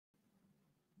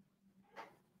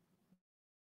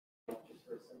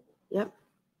Yep.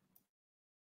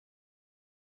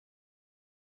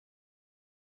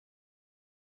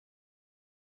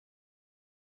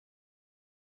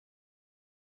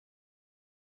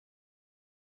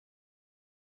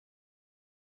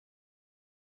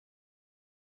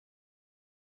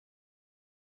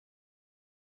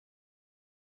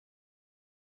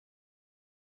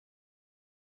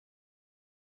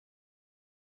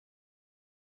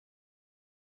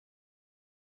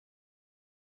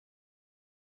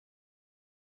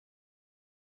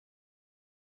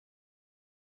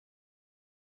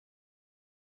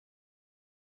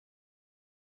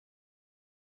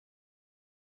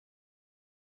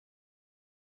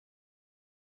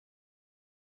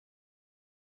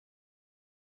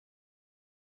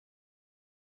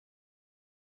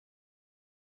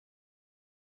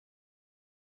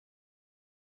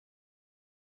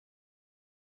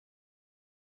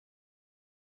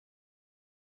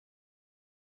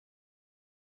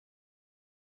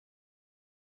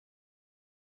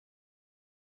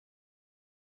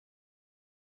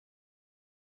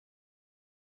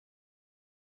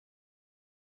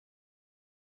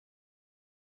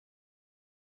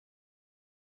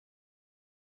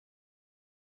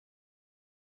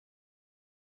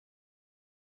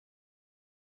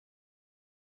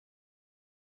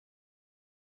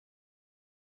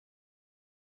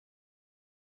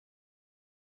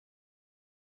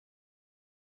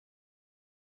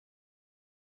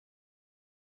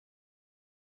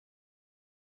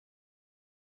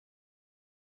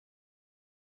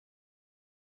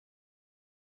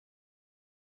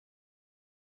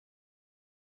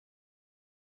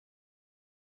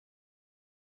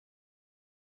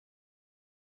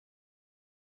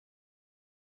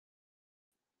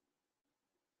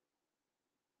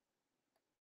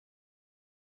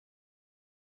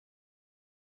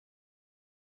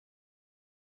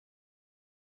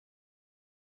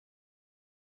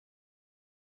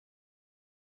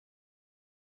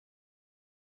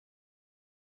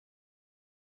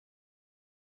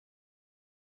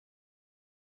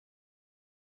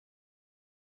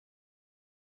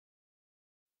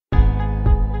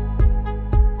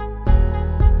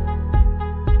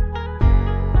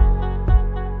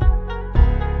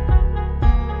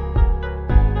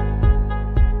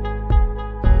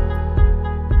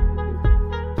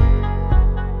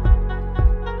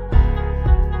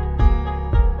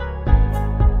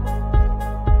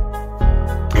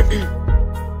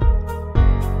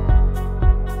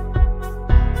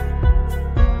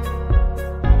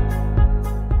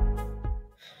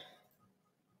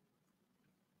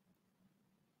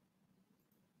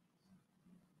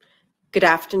 Good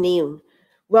afternoon.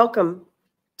 Welcome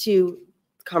to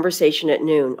Conversation at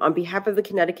Noon. On behalf of the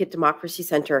Connecticut Democracy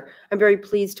Center, I'm very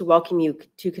pleased to welcome you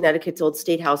to Connecticut's Old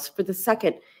State House for the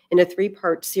second in a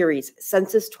three-part series,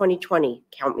 Census 2020,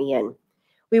 Count Me In.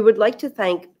 We would like to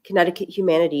thank Connecticut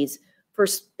Humanities for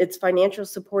its financial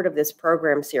support of this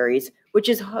program series, which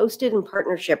is hosted in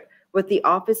partnership with the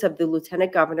Office of the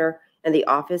Lieutenant Governor and the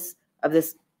Office of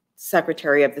the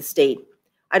Secretary of the State.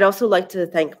 I'd also like to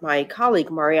thank my colleague,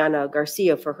 Mariana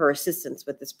Garcia, for her assistance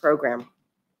with this program.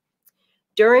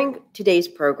 During today's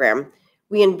program,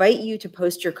 we invite you to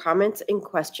post your comments and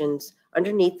questions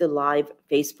underneath the live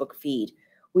Facebook feed.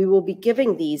 We will be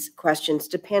giving these questions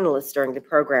to panelists during the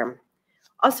program.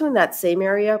 Also in that same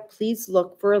area, please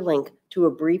look for a link to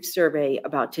a brief survey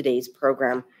about today's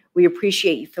program. We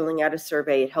appreciate you filling out a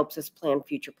survey. It helps us plan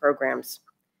future programs.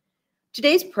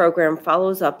 Today's program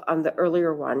follows up on the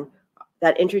earlier one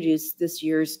that introduced this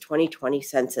year's 2020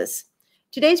 census.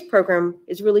 Today's program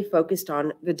is really focused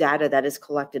on the data that is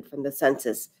collected from the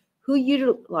census, who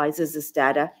utilizes this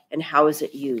data, and how is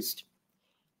it used.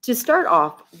 To start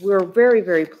off, we're very,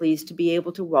 very pleased to be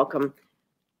able to welcome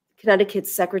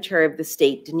Connecticut's Secretary of the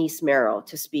State, Denise Merrill,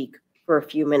 to speak for a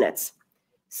few minutes.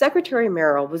 Secretary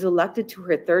Merrill was elected to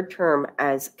her third term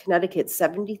as Connecticut's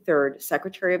 73rd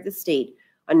Secretary of the State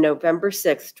on November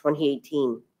 6,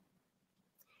 2018.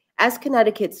 As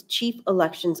Connecticut's chief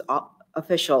elections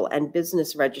official and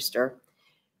business register,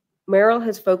 Merrill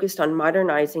has focused on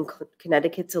modernizing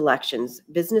Connecticut's elections,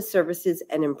 business services,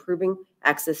 and improving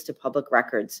access to public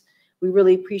records. We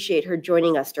really appreciate her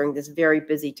joining us during this very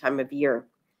busy time of year.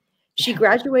 She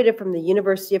graduated from the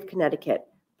University of Connecticut.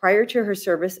 Prior to her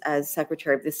service as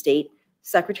Secretary of the State,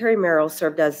 Secretary Merrill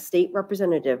served as state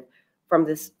representative from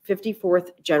the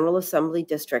 54th General Assembly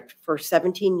District for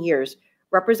 17 years,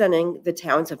 representing the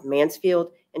towns of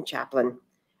Mansfield and Chaplin.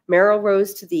 Merrill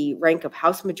rose to the rank of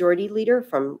House Majority Leader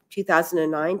from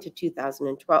 2009 to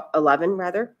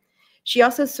 2011. She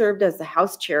also served as the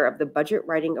House Chair of the Budget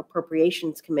Writing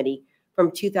Appropriations Committee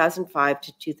from 2005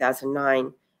 to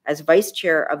 2009, as Vice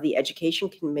Chair of the Education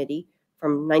Committee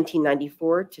from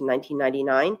 1994 to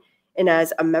 1999, and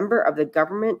as a member of the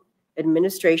Government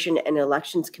Administration and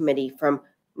Elections Committee from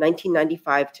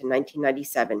 1995 to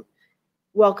 1997.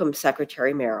 Welcome,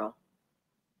 Secretary Merrill.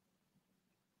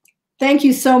 Thank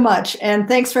you so much, and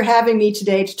thanks for having me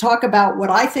today to talk about what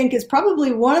I think is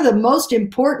probably one of the most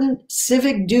important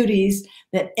civic duties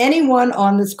that anyone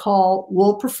on this call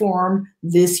will perform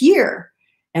this year.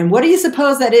 And what do you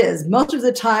suppose that is? Most of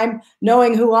the time,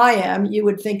 knowing who I am, you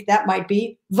would think that might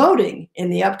be voting in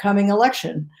the upcoming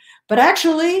election. But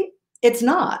actually, it's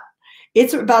not.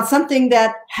 It's about something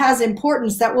that has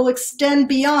importance that will extend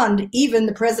beyond even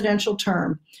the presidential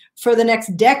term for the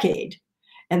next decade.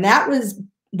 And that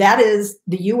is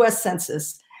the U.S.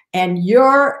 Census and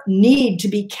your need to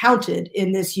be counted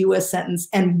in this U.S. Census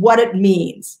and what it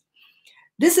means.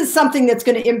 This is something that's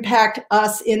going to impact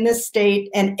us in this state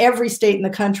and every state in the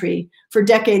country for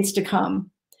decades to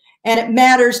come. And it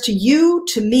matters to you,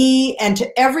 to me, and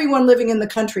to everyone living in the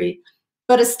country,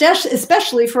 but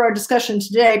especially for our discussion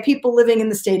today, people living in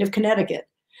the state of Connecticut.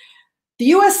 The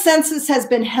U.S. Census has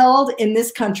been held in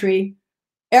this country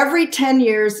every 10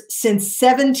 years since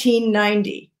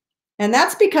 1790. And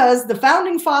that's because the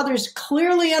founding fathers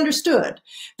clearly understood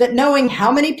that knowing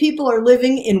how many people are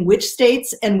living in which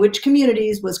states and which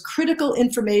communities was critical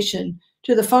information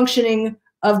to the functioning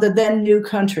of the then new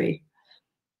country.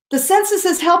 The census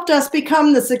has helped us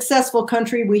become the successful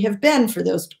country we have been for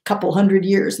those couple hundred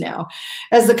years now.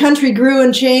 As the country grew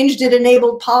and changed, it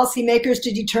enabled policymakers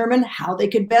to determine how they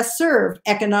could best serve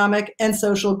economic and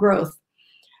social growth.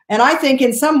 And I think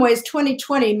in some ways,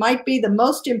 2020 might be the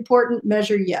most important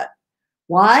measure yet.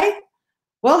 Why?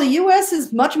 Well, the U.S.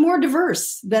 is much more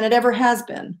diverse than it ever has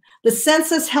been. The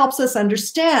census helps us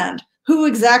understand who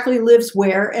exactly lives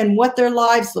where and what their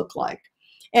lives look like.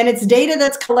 And it's data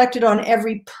that's collected on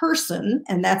every person,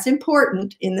 and that's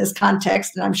important in this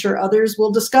context, and I'm sure others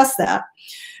will discuss that.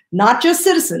 Not just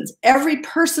citizens, every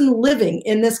person living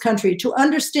in this country to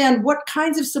understand what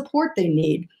kinds of support they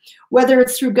need, whether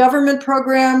it's through government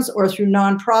programs or through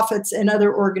nonprofits and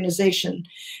other organizations.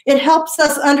 It helps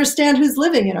us understand who's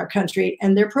living in our country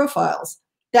and their profiles.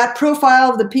 That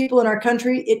profile of the people in our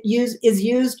country is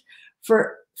used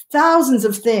for thousands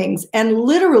of things and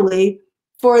literally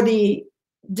for the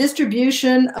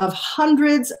distribution of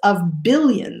hundreds of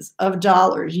billions of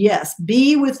dollars. Yes,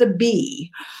 B with a B.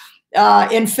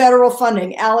 In federal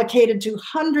funding allocated to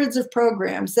hundreds of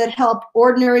programs that help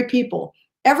ordinary people.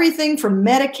 Everything from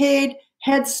Medicaid,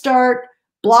 Head Start,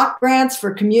 block grants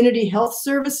for community health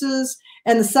services,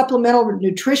 and the supplemental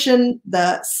nutrition,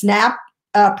 the SNAP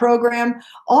program.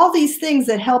 All these things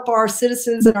that help our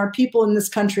citizens and our people in this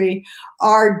country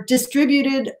are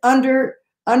distributed under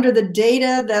the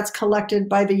data that's collected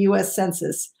by the U.S.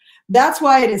 Census. That's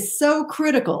why it is so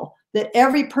critical that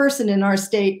every person in our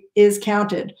state is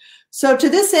counted. So to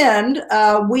this end,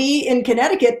 we in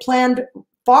Connecticut planned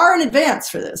far in advance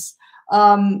for this.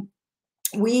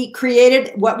 We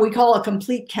created what we call a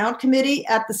complete count committee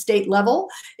at the state level.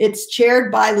 It's chaired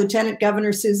by Lieutenant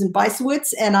Governor Susan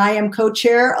Bysewicz, and I am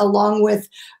co-chair along with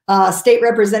State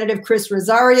Representative Chris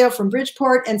Rosario from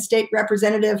Bridgeport and State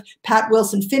Representative Pat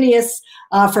Wilson-Phineas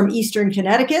from Eastern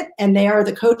Connecticut, and they are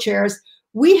the co-chairs.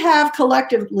 We have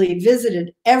collectively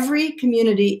visited every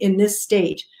community in this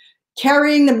state,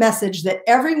 carrying the message that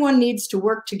everyone needs to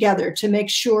work together to make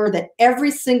sure that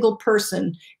every single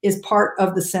person is part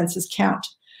of the census count.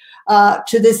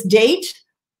 To this date,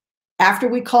 after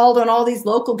we called on all these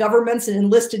local governments and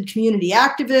enlisted community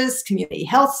activists, community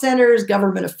health centers,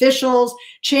 government officials,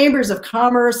 chambers of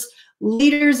commerce,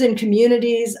 leaders in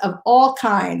communities of all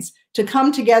kinds to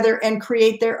come together and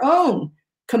create their own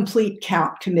complete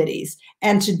count committees.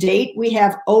 And to date, we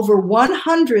have over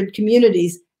 100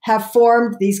 communities have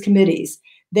formed these committees.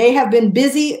 They have been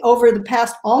busy over the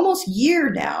past almost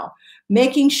year now,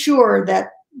 making sure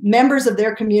that members of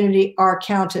their community are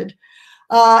counted.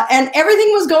 And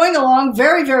everything was going along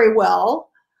very, very well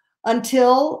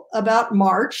until about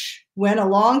March, when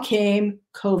along came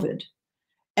COVID.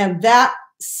 And that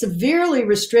severely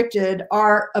restricted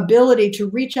our ability to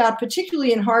reach out,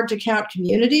 particularly in hard to count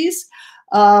communities.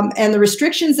 And the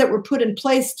restrictions that were put in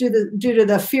place due to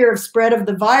the fear of spread of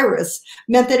the virus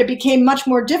meant that it became much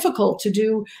more difficult to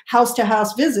do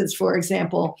house-to-house visits, for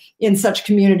example, in such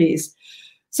communities.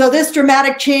 So this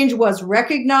dramatic change was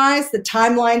recognized. The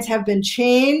timelines have been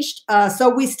changed. So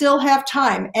we still have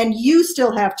time, and you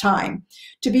still have time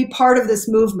to be part of this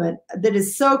movement that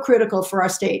is so critical for our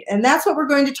state. And that's what we're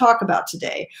going to talk about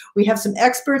today. We have some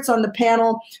experts on the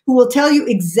panel who will tell you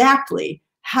exactly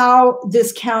how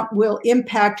this count will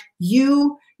impact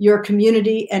you, your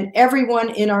community and everyone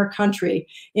in our country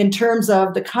in terms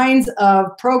of the kinds of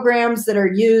programs that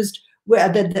are used,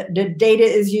 the data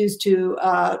is used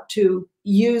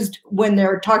used when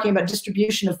they're talking about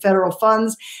distribution of federal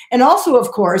funds. And also,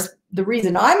 of course, the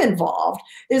reason I'm involved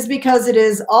is because it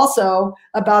is also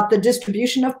about the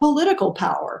distribution of political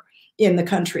power in the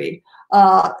country.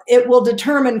 It will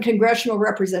determine congressional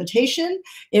representation,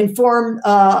 inform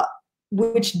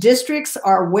which districts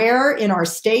are where in our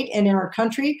state and in our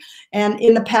country. And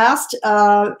in the past,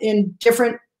 in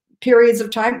different periods of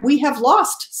time, we have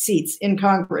lost seats in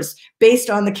Congress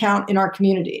based on the count in our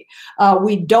community.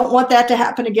 We don't want that to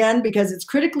happen again, because it's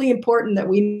critically important that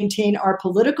we maintain our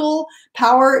political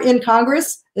power in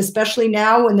Congress, especially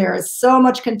now when there is so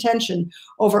much contention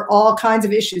over all kinds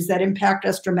of issues that impact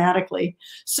us dramatically.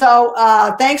 So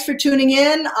thanks for tuning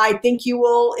in. I think you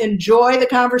will enjoy the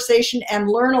conversation and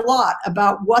learn a lot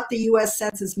about what the U.S.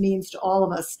 Census means to all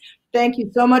of us. Thank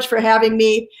you so much for having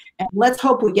me, and let's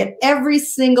hope we get every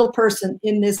single person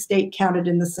in this state counted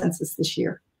in the census this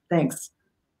year. Thanks.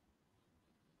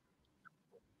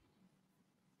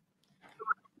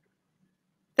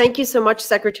 Thank you so much,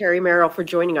 Secretary Merrill, for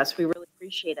joining us. We really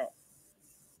appreciate it.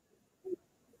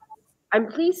 I'm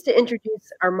pleased to introduce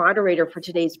our moderator for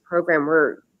today's program.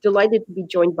 We're delighted to be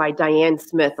joined by Diane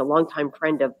Smith, a longtime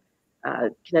friend of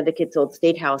Connecticut's Old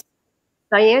State House.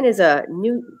 Diane is a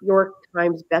New York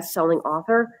Times bestselling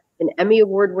author, an Emmy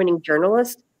Award-winning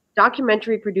journalist,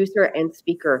 documentary producer, and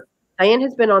speaker. Diane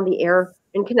has been on the air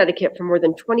in Connecticut for more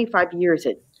than 25 years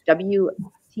at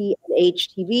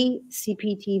WTNH-TV,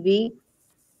 CPTV,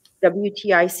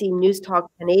 WTIC News Talk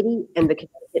 1080, and the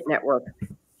Connecticut Network.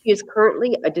 She is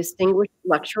currently a distinguished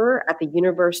lecturer at the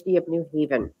University of New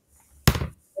Haven.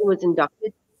 She was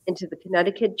inducted into the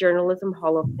Connecticut Journalism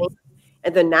Hall of Fame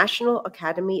and the National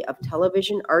Academy of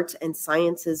Television Arts and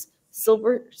Sciences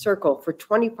Silver Circle for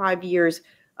 25 years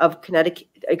of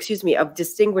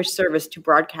distinguished service to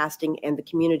broadcasting and the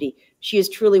community. She is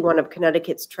truly one of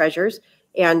Connecticut's treasures,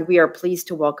 and we are pleased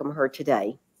to welcome her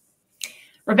today.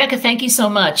 Rebecca, thank you so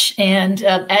much. And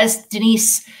as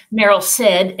Denise Merrill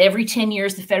said, every 10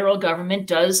 years, the federal government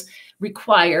does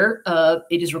require,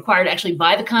 it is required actually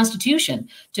by the Constitution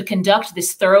to conduct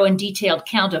this thorough and detailed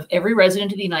count of every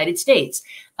resident of the United States.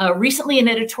 Recently, an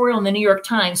editorial in the New York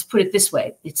Times put it this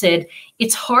way. It said,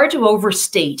 "It's hard to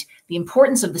overstate the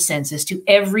importance of the census to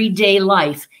everyday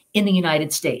life in the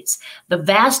United States. The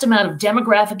vast amount of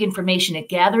demographic information it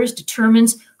gathers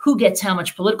determines who gets how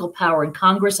much political power in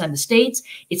Congress and the states.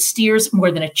 It steers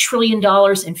more than $1 trillion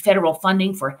in federal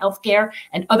funding for healthcare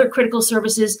and other critical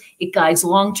services. It guides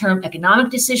long-term economic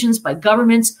decisions by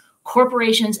governments,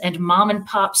 corporations, and mom and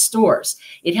pop stores.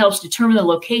 It helps determine the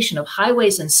location of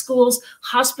highways and schools,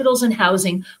 hospitals and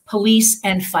housing, police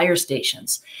and fire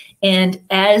stations." And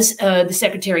as the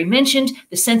secretary mentioned,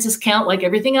 the census count, like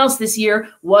everything else this year,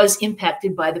 was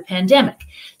impacted by the pandemic.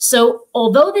 So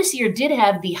although this year did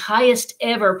have the highest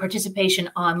ever participation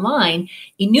online,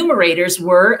 enumerators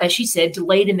were, as she said,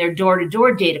 delayed in their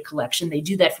door-to-door data collection. They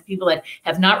do that for people that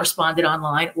have not responded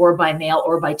online or by mail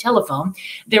or by telephone.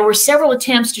 There were several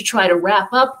attempts to try to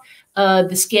wrap up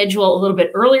the schedule a little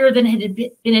bit earlier than had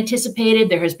been anticipated.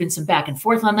 There has been some back and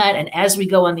forth on that. And as we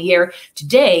go on the air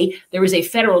today, there is a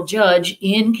federal judge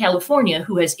in California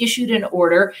who has issued an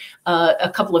order a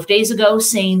couple of days ago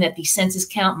saying that the census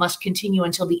count must continue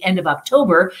until the end of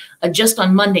October. Just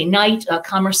on Monday night,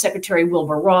 Commerce Secretary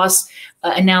Wilbur Ross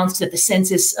announced that the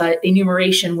census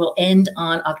enumeration will end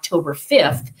on October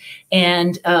 5th.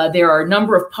 And there are a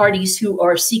number of parties who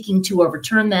are seeking to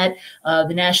overturn that.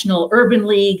 The National Urban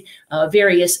League,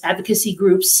 various advocacy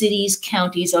groups, cities,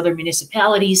 counties, other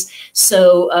municipalities.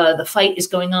 So the fight is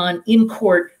going on in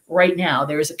court right now.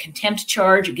 There is a contempt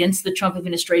charge against the Trump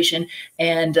administration,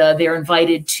 and they're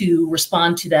invited to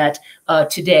respond to that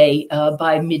today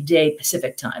by midday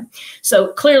Pacific time. So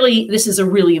clearly, this is a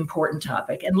really important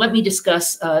topic. And let me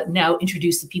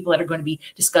introduce the people that are going to be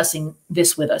discussing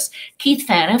this with us. Keith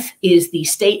Phaneuf is the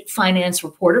state finance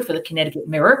reporter for the Connecticut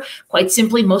Mirror. Quite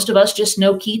simply, most of us just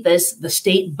know Keith as the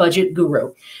state budget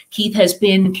guru. Keith has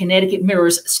been Connecticut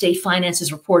Mirror's state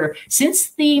finances reporter since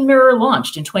the Mirror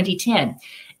launched in 2010.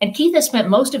 And Keith has spent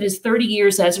most of his 30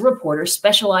 years as a reporter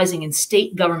specializing in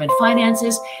state government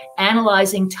finances,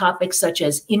 analyzing topics such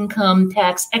as income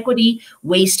tax equity,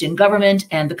 waste in government,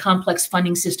 and the complex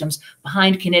funding systems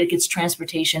behind Connecticut's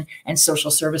transportation and social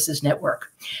services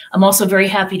network. I'm also very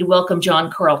happy to welcome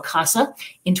Gian-Carl Casa.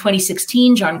 In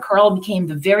 2016, Gian-Carl became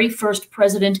the very first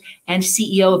president and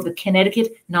CEO of the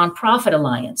Connecticut Nonprofit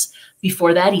Alliance.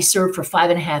 Before that, he served for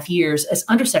 5.5 years as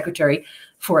undersecretary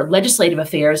for Legislative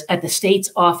Affairs at the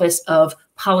state's Office of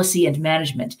Policy and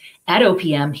Management. At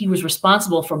OPM, he was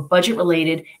responsible for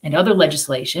budget-related and other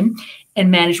legislation and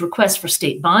managed requests for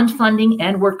state bond funding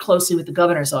and worked closely with the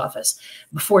governor's office.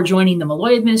 Before joining the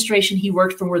Malloy administration, he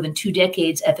worked for more than 2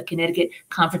 decades at the Connecticut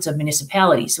Conference of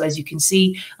Municipalities. So as you can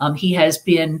see, he has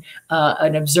been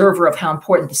an observer of how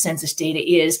important the census data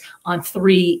is on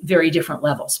 3 very different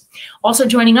levels. Also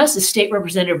joining us is State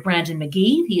Representative Brandon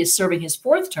McGee. He is serving his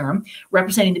 4th term,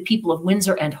 representing the people of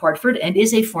Windsor and Hartford, and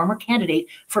is a former candidate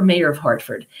for mayor of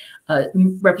Hartford.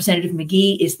 Representative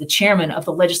McGee is the chairman of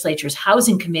the legislature's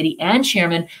Housing Committee and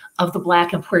chairman of the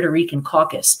Black and Puerto Rican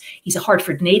Caucus. He's a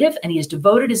Hartford native, and he has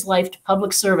devoted his life to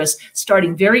public service,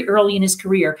 starting very early in his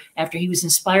career after he was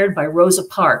inspired by Rosa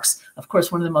Parks, of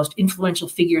course, one of the most influential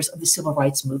figures of the civil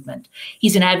rights movement.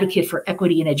 He's an advocate for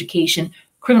equity in education,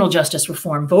 criminal justice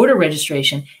reform, voter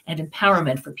registration, and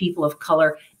empowerment for people of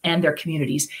color and their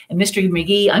communities. And Mr.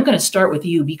 McGee, I'm going to start with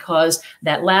you because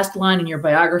that last line in your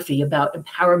biography about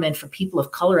empowerment for people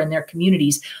of color and their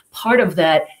communities, part of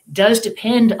that does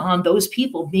depend on those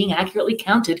people being accurately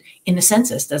counted in the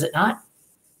census, does it not?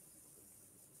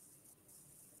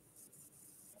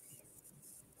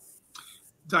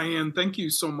 Diane, thank you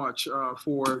so much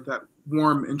for that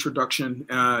warm introduction.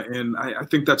 And I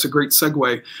think that's a great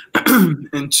segue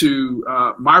into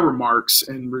my remarks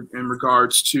in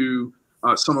regards to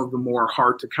some of the more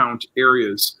hard to count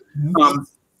areas.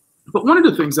 But one of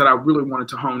the things that I really wanted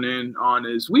to hone in on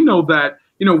is we know that,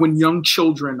 when young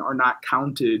children are not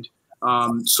counted,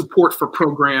 support for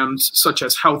programs such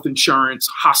as health insurance,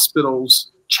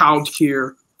 hospitals,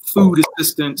 childcare, food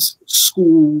assistance,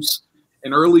 schools,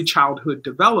 and early childhood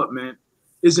development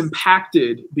is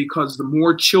impacted because the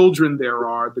more children there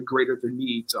are, the greater the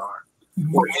needs are,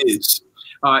 or is.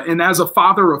 And as a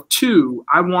father of 2,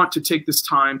 I want to take this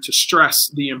time to stress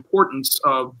the importance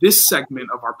of this segment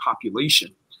of our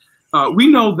population. We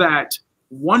know that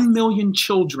 1 million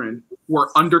children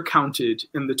were undercounted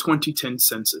in the 2010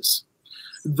 census.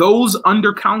 Those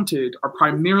undercounted are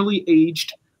primarily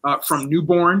aged from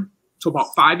newborn to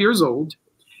about 5 years old,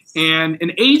 and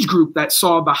an age group that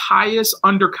saw the highest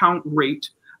undercount rate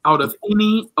out of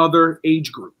any other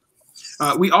age group.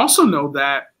 We also know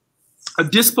that a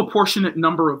disproportionate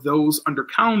number of those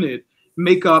undercounted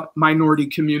make up minority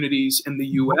communities in the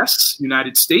US,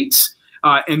 United States.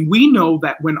 And we know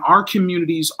that when our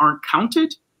communities aren't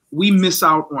counted, we miss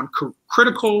out on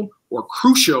critical or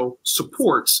crucial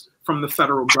supports from the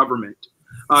federal government.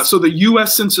 So the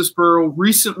US Census Bureau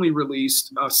recently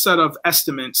released a set of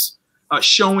estimates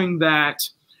showing that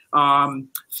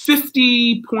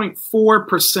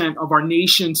 50.4% of our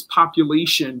nation's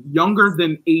population younger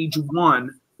than age 1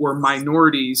 were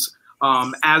minorities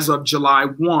as of July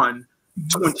 1,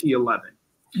 2011.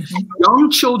 Young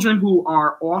children who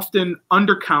are often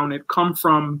undercounted come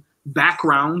from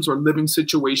backgrounds or living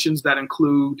situations that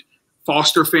include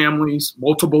foster families,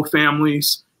 multiple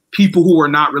families, people who are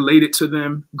not related to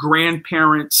them,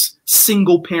 grandparents,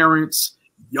 single parents,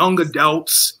 young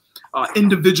adults,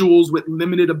 individuals with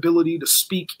limited ability to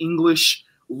speak English,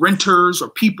 renters or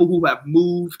people who have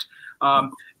moved,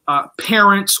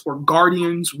 parents or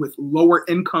guardians with lower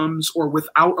incomes or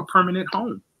without a permanent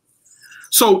home.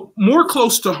 So more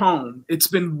close to home, it's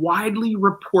been widely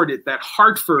reported that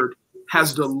Hartford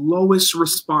has the lowest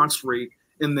response rate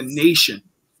in the nation.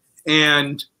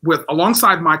 And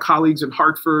alongside my colleagues in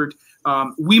Hartford,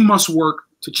 we must work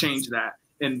to change that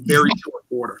in very short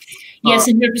order. Yes,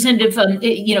 and Representative,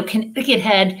 Connecticut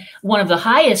had one of the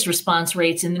highest response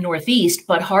rates in the Northeast,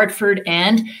 but Hartford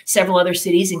and several other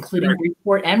cities, including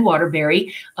Newport and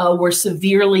Waterbury, were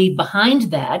severely behind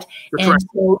that.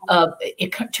 So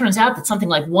it turns out that something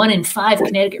like 1 in 5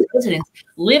 Connecticut residents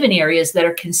live in areas that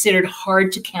are considered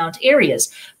hard to count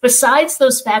areas. Besides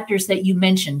those factors that you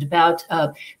mentioned about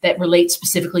that relate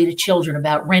specifically to children,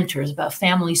 about renters, about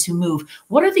families who move,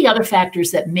 what are the other factors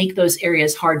that make those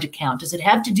areas hard to count? Does it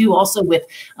have to do also with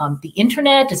the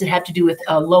internet? Does it have to do with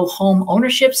low home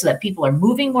ownership so that people are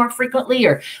moving more frequently,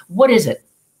 or what is it?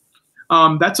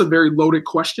 That's a very loaded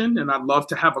question, and I'd love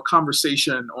to have a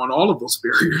conversation on all of those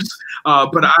barriers.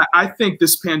 But I think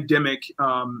this pandemic,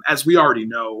 as we already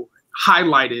know,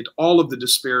 highlighted all of the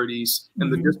disparities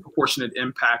and the disproportionate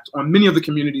impact on many of the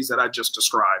communities that I just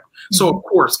described. So, of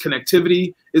course,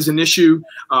 connectivity is an issue.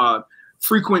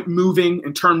 Frequent moving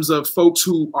in terms of folks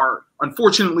who are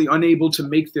unfortunately unable to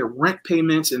make their rent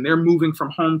payments and they're moving from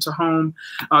home to home.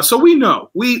 So we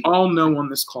all know on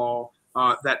this call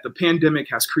that the pandemic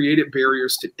has created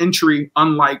barriers to entry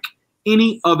unlike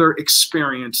any other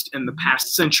experienced in the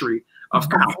past century of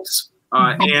counts.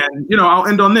 And, I'll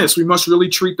end on this. We must really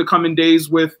treat the coming days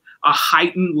with a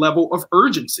heightened level of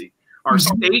urgency. Our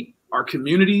state our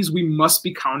communities. We must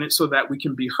be counted so that we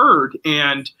can be heard.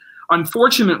 And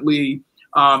unfortunately,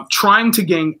 trying to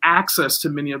gain access to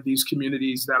many of these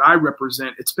communities that I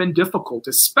represent, it's been difficult,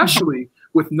 especially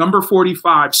with number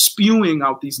 45 spewing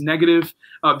out these negative,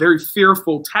 very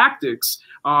fearful tactics.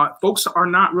 Folks are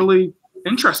not really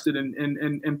interested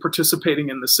in participating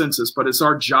in the census, but it's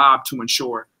our job to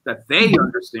ensure that they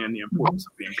understand the importance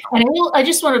of being counted. And I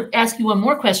just want to ask you one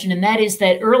more question, and that is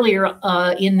that earlier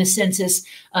in the census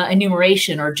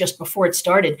enumeration, or just before it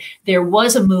started, there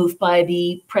was a move by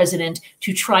the president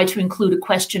to try to include a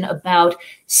question about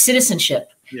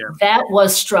citizenship. Yeah. That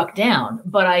was struck down,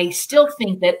 but I still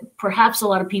think that perhaps a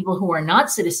lot of people who are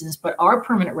not citizens but are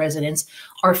permanent residents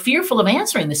are fearful of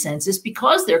answering the census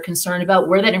because they're concerned about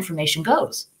where that information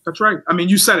goes. That's right. I mean,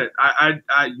 you said it.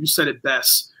 You said it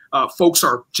best. Folks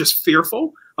are just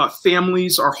fearful.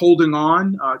 Families are holding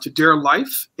on to dear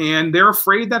life, and they're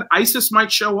afraid that ISIS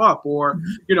might show up, or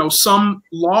some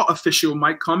law official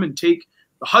might come and take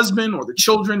the husband or the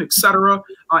children, etc.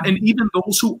 And even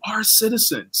those who are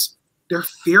citizens, they're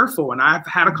fearful. And I've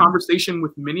had a conversation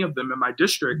with many of them in my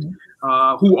district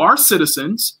who are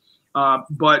citizens,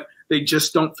 but they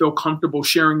just don't feel comfortable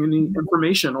sharing any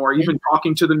information or even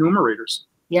talking to the numerators.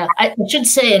 Yeah, I should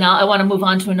say, and I want to move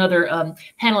on to another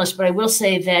panelist, but I will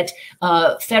say that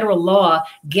federal law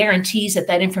guarantees that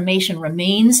that information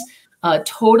remains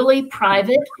totally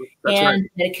private. That's and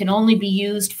right. That it can only be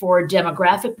used for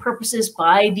demographic purposes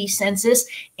by the census,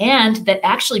 and that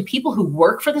actually people who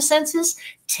work for the census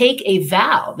take a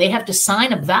vow. They have to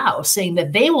sign a vow saying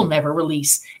that they will never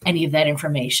release any of that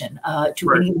information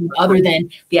to anyone other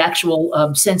than the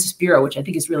actual Census Bureau, which I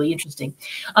think is really interesting.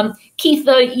 Keith,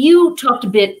 you talked a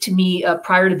bit to me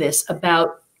prior to this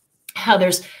about how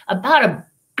there's about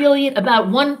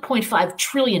 $1.5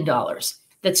 trillion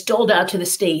that's doled out to the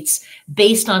states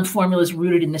based on formulas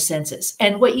rooted in the census.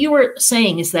 And what you were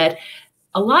saying is that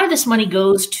a lot of this money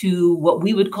goes to what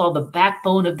we would call the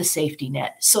backbone of the safety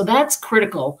net. So that's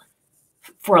critical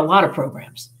for a lot of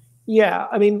programs. Yeah,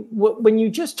 I mean, when you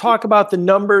just talk about the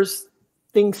numbers,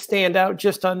 things stand out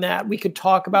just on that. We could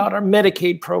talk about our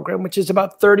Medicaid program, which is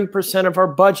about 30% of our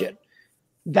budget.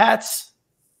 That's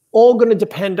all going to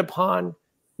depend upon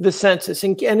the census.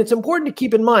 And it's important to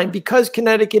keep in mind, because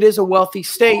Connecticut is a wealthy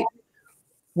state,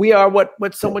 we are what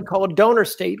some would call a donor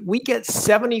state. We get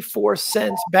 74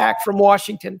 cents back from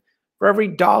Washington for every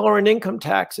dollar in income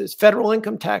taxes, federal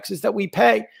income taxes that we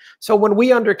pay. So when we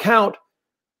undercount,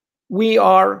 we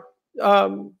are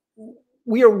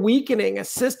weakening a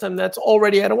system that's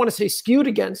already, I don't want to say skewed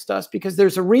against us, because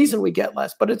there's a reason we get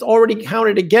less, but it's already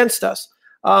counted against us.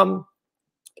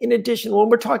 In addition, when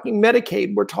we're talking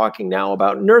Medicaid, we're talking now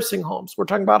about nursing homes. We're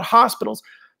talking about hospitals,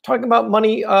 talking about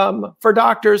money for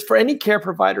doctors, for any care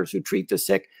providers who treat the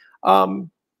sick, health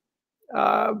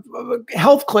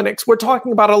clinics. We're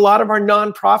talking about a lot of our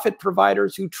nonprofit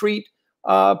providers who treat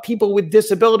people with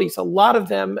disabilities. A lot of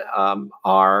them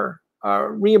are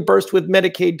reimbursed with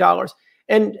Medicaid dollars.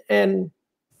 And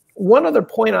one other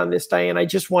point on this, Diane, I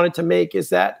just wanted to make is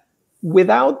that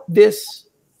without this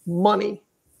money,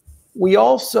 we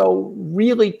also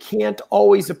really can't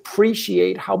always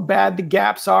appreciate how bad the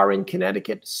gaps are in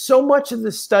Connecticut. So much of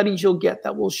the studies you'll get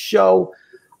that will show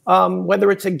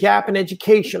whether it's a gap in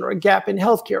education or a gap in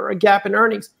healthcare or a gap in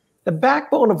earnings, the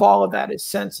backbone of all of that is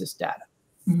census data.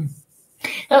 Mm-hmm.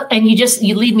 And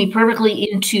you lead me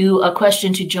perfectly into a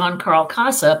question to Gian-Carl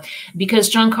Casa, because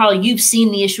Gian-Carl, you've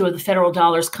seen the issue of the federal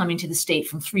dollars coming to the state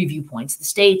from three viewpoints: the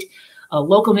state,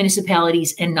 local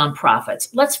municipalities, and nonprofits.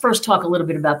 Let's first talk a little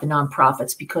bit about the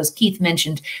nonprofits, because Keith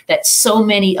mentioned that so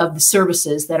many of the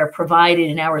services that are provided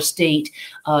in our state,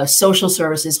 social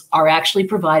services, are actually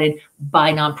provided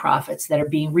by nonprofits that are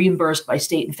being reimbursed by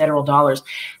state and federal dollars.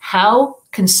 How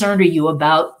concerned are you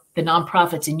about the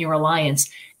nonprofits in your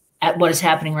alliance at what is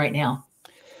happening right now?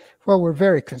 Well, we're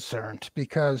very concerned,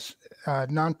 because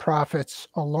nonprofits,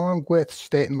 along with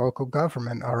state and local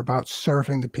government, are about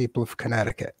serving the people of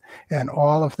Connecticut. And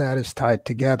all of that is tied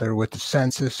together with the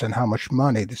census and how much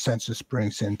money the census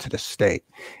brings into the state.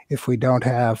 If we don't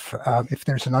have, if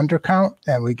there's an undercount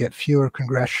and we get fewer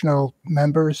congressional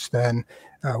members than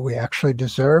we actually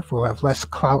deserve, we'll have less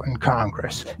clout in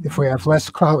Congress. If we have less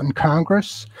clout in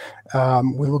Congress,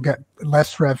 we will get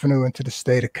less revenue into the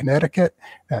state of Connecticut.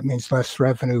 That means less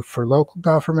revenue for local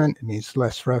government. It means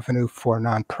less revenue for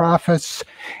nonprofits.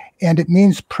 And it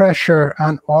means pressure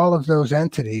on all of those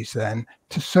entities then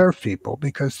to serve people,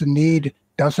 because the need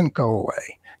doesn't go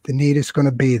away. The need is going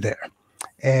to be there.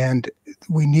 And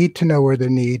we need to know where the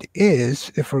need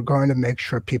is if we're going to make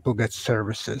sure people get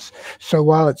services. So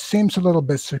while it seems a little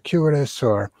bit circuitous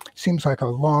or seems like a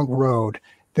long road,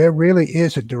 there really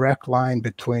is a direct line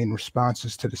between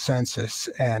responses to the census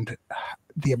and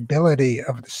the ability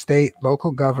of the state,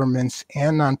 local governments,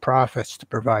 and nonprofits to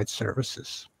provide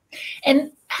services.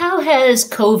 And how has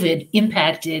COVID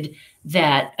impacted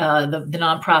that, the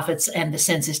nonprofits and the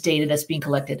census data that's being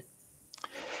collected?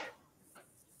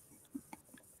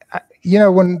 You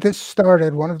know, when this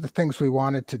started, one of the things we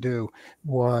wanted to do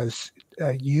was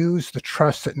use the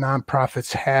trust that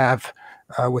nonprofits have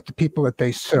with the people that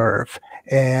they serve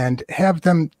and have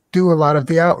them do a lot of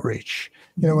the outreach.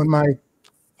 You know, when my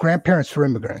grandparents were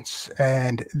immigrants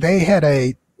and they had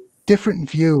a different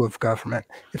view of government.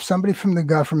 If somebody from the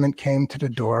government came to the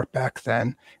door back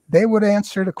then, they would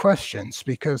answer the questions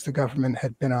because the government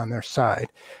had been on their side.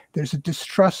 There's a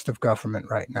distrust of government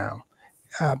right now,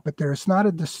 but there's not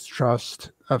a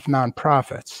distrust of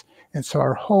nonprofits. And so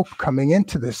our hope coming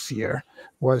into this year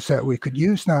was that we could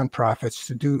use nonprofits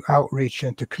to do outreach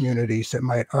into communities that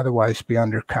might otherwise be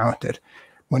undercounted.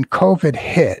 When COVID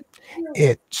hit,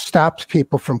 it stopped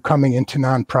people from coming into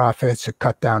nonprofits. It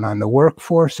cut down on the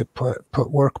workforce. It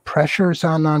put work pressures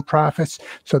on nonprofits.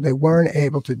 So they weren't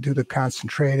able to do the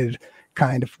concentrated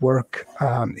kind of work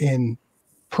in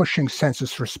pushing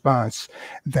census response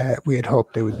that we had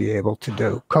hoped they would be able to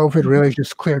do. COVID really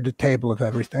just cleared the table of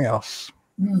everything else.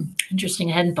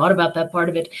 Interesting. I hadn't thought about that part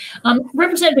of it.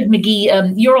 Representative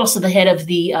McGee, you're also the head of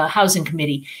the Housing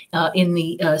Committee in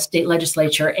the state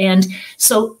legislature. And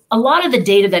so a lot of the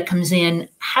data that comes in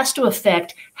has to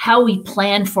affect how we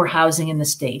plan for housing in the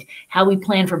state, how we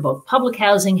plan for both public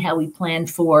housing, how we plan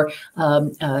for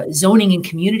zoning in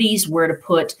communities, where to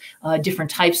put different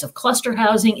types of cluster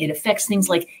housing. It affects things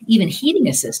like even heating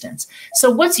assistance. So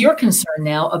what's your concern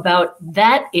now about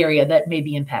that area that may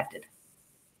be impacted?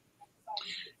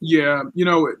 Yeah, you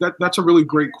know, that's a really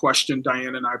great question,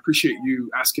 Diane, and I appreciate you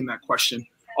asking that question.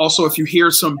 Also, if you hear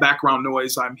some background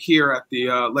noise, I'm here at the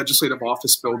legislative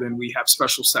office building. We have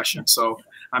special sessions, so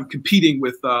I'm competing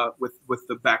with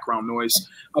the background noise.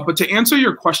 But to answer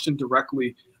your question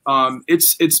directly,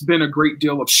 it's been a great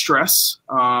deal of stress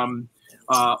on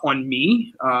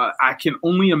me. I can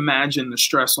only imagine the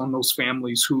stress on those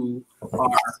families who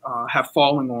have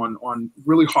fallen on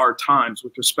really hard times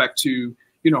with respect to,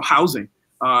 you know, housing.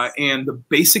 And the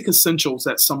basic essentials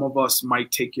that some of us might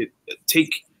take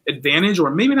advantage, or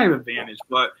maybe not advantage,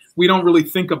 but we don't really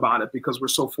think about it because we're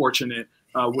so fortunate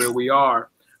where we are.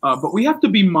 But we have to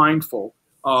be mindful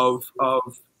of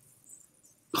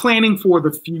planning for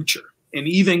the future and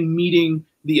even meeting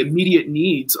the immediate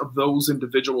needs of those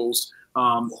individuals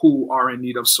who are in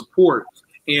need of support.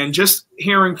 And just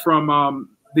hearing from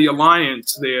the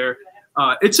Alliance there,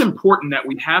 it's important that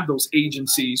we have those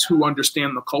agencies who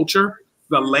understand the culture,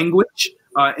 the language,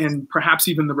 and perhaps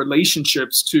even the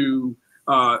relationships to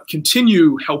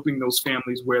continue helping those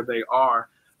families where they are.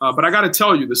 But I got to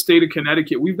tell you, the state of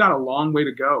Connecticut, we've got a long way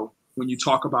to go when you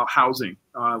talk about housing,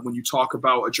 when you talk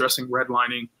about addressing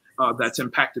redlining that's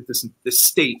impacted this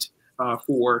state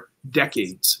for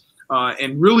decades,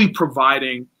 and really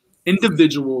providing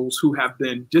individuals who have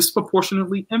been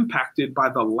disproportionately impacted by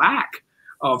the lack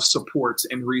of supports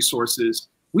and resources.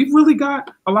 We've really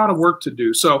got a lot of work to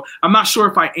do. So I'm not sure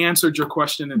if I answered your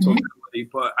question in totality,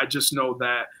 but I just know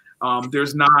that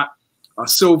there's not a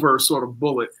silver sort of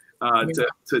bullet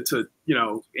to you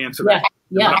know, answer that.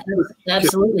 Yeah,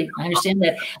 absolutely. I understand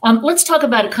that. Let's talk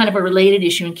about kind of a related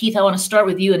issue. And Keith, I want to start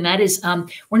with you. And that is,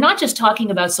 we're not just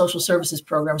talking about social services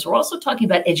programs. We're also talking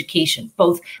about education,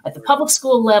 both at the public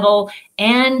school level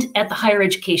and at the higher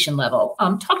education level.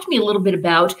 Talk to me a little bit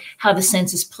about how the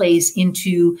census plays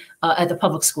into at the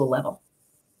public school level.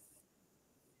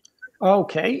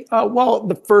 Okay. Well,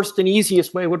 the first and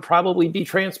easiest way would probably be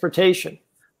transportation.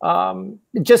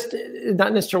 Just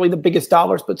not necessarily the biggest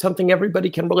dollars, but something everybody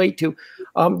can relate to.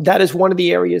 That is one of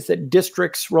the areas that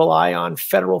districts rely on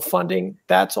federal funding.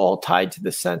 That's all tied to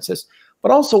the census.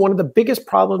 But also one of the biggest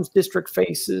problems districts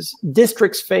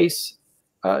face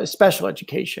special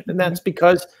education. And that's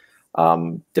because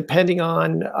depending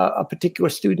on a particular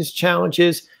student's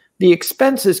challenges, the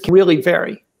expenses can really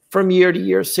vary from year to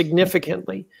year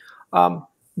significantly.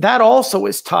 That also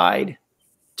is tied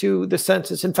to the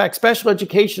census. In fact, special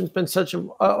education has been such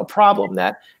a problem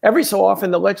that every so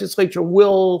often the legislature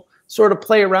will sort of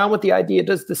play around with the idea,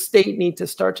 does the state need to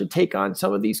start to take on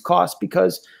some of these costs,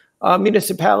 because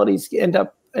municipalities end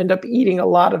up eating a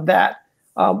lot of that.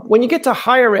 When you get to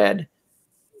higher ed,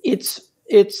 it's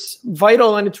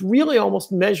vital, and it's really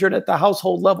almost measured at the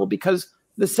household level, because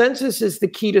the census is the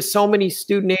key to so many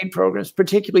student aid programs,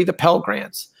 particularly the Pell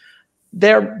Grants.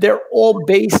 They're all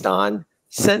based on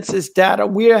census data.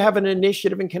 We have an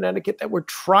initiative in Connecticut that we're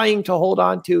trying to hold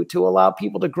on to allow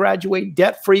people to graduate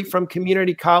debt-free from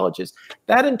community colleges.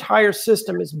 That entire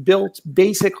system is built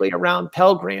basically around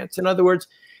Pell Grants. In other words,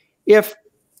 if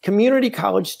community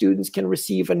college students can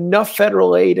receive enough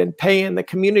federal aid and pay in, the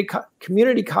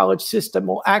community college system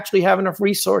will actually have enough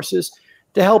resources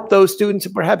to help those students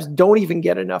who perhaps don't even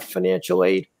get enough financial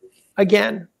aid.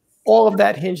 Again, all of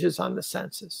that hinges on the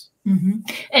census. Mm-hmm.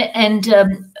 And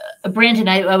Brandon,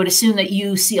 I would assume that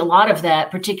you see a lot of that,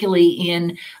 particularly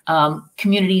in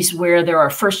communities where there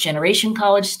are first-generation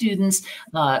college students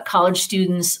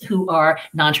who are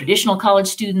non-traditional college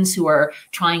students who are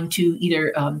trying to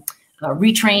either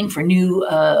retrain for new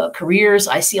careers.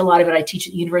 I see a lot of it. I teach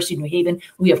at the University of New Haven.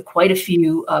 We have quite a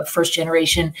few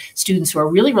first-generation students who are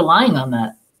really relying on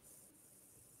that.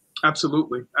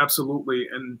 Absolutely, absolutely.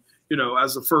 And you know,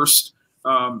 as the first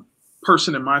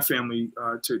person in my family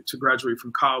to graduate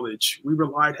from college, we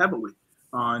relied heavily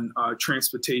on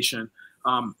transportation.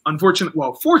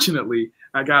 Fortunately,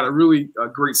 I got a really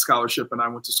great scholarship, and I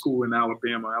went to school in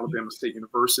Alabama State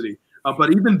University.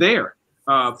 But even there,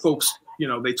 folks, you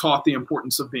know, they taught the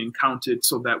importance of being counted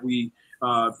so that we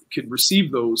could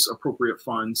receive those appropriate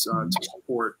funds to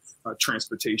support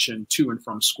transportation to and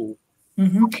from school.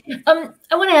 Mm-hmm.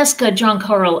 I want to ask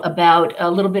Gian-Carl about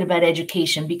a little bit about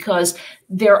education, because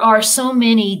there are so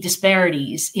many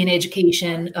disparities in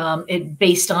education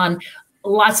based on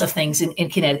lots of things in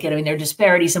Connecticut. I mean, there are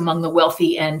disparities among the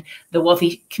wealthy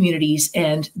communities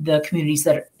and the communities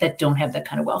that don't have that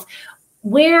kind of wealth.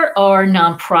 Where are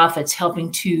nonprofits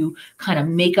helping to kind of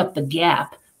make up the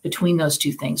gap between those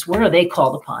two things? Where are they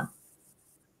called upon?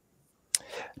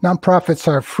 Nonprofits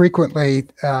are frequently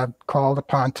called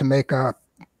upon to make up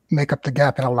the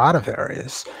gap in a lot of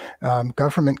areas.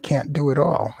 Government can't do it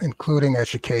all, including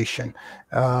education.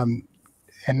 And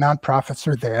nonprofits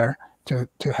are there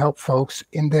to help folks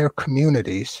in their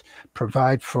communities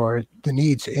provide for the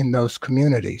needs in those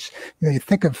communities. You know, you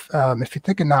think of if you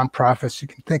think of nonprofits, you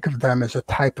can think of them as a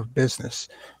type of business,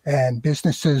 and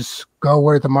businesses go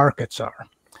where the markets are.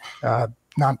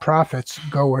 Nonprofits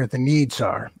go where the needs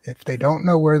are. If they don't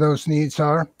know where those needs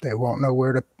are, they won't know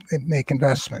where to make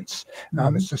investments.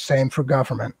 It's the same for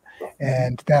government.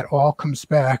 And that all comes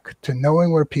back to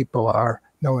knowing where people are,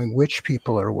 knowing which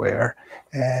people are where,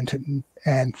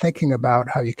 and thinking about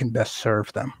how you can best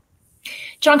serve them.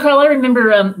 Gian-Carl, I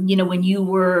remember, when you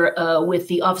were with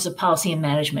the Office of Policy and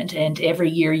Management, and every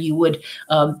year you would,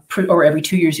 or every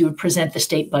 2 years, you would present the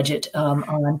state budget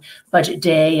on Budget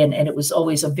Day, and it was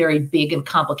always a very big and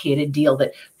complicated deal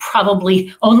that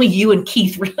probably only you and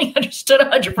Keith really understood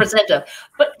 100% of.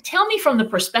 But tell me, from the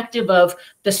perspective of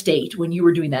the state, when you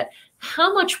were doing that,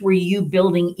 how much were you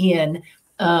building in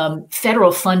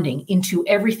federal funding into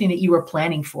everything that you were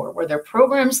planning for? Were there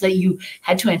programs that you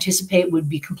had to anticipate would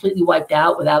be completely wiped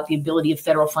out without the ability of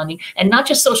federal funding? And not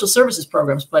just social services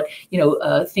programs, but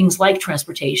things like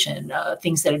transportation,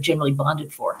 things that are generally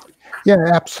bonded for. Yeah,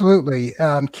 absolutely.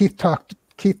 Keith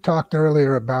talked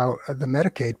earlier about the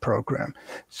Medicaid program.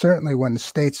 Certainly, when the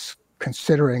state's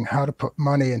considering how to put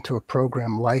money into a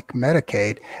program like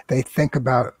Medicaid, they think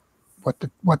about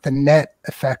what the net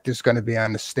effect is going to be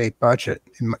on the state budget.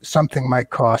 Something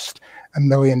might cost $1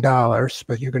 million,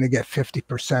 but you're going to get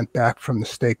 50% back from the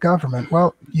state government.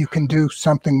 Well, you can do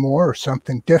something more or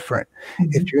something different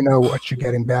if you know what you're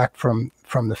getting back from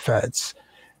the feds.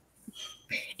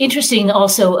 Interesting.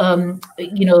 Also,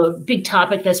 a big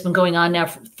topic that's been going on now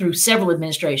through several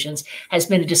administrations has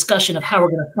been a discussion of how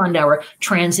we're going to fund our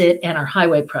transit and our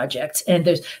highway projects. And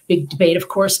there's big debate, of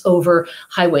course, over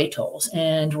highway tolls.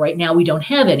 And right now we don't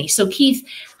have any. So, Keith,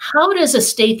 how does a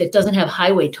state that doesn't have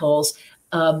highway tolls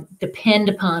depend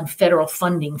upon federal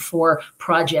funding for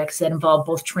projects that involve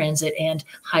both transit and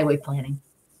highway planning?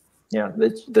 Yeah,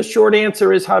 the short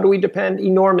answer is, how do we depend?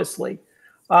 Enormously.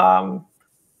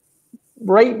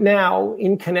 Right now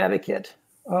in Connecticut,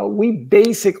 we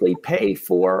basically pay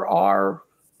for our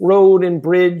road and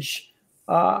bridge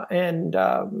and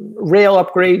rail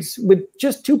upgrades with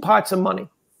just 2 pots of money.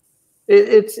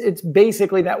 It's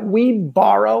basically that we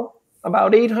borrow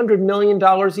about $800 million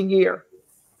a year,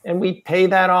 and we pay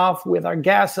that off with our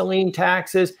gasoline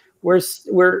taxes.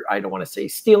 We're I don't want to say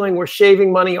stealing, we're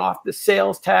shaving money off the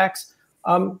sales tax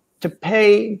to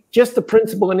pay just the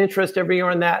principal and interest every year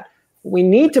on that. We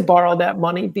need to borrow that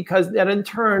money because that in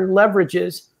turn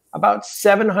leverages about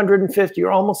 $750 or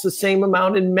almost the same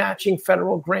amount in matching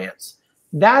federal grants.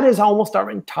 That is almost our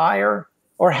entire,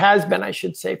 or has been, I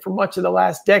should say, for much of the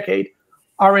last decade,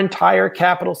 our entire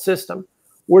capital system.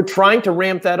 We're trying to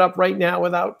ramp that up right now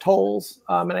without tolls.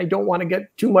 And I don't want to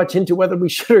get too much into whether we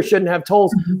should or shouldn't have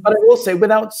tolls. But I will say,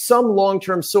 without some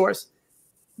long-term source,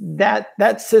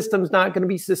 that system's not going to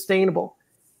be sustainable.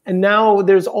 And now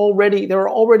there are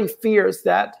already fears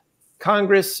that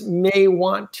Congress may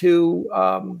want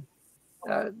to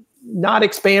not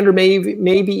expand or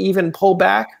maybe even pull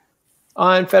back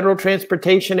on federal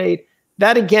transportation aid.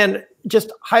 That, again,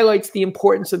 just highlights the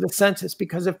importance of the census,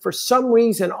 because if for some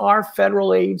reason our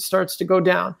federal aid starts to go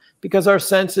down because our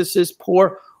census is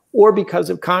poor or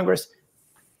because of Congress,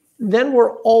 then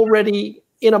we're already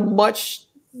in a much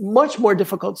more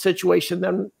difficult situation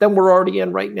than we're already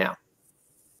in right now.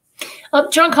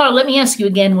 Gian-Carl, let me ask you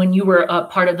again, when you were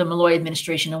part of the Malloy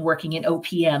administration and working in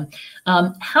OPM,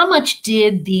 how much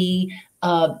did the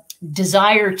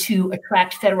desire to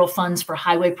attract federal funds for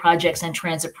highway projects and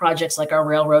transit projects like our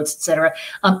railroads, et cetera,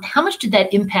 how much did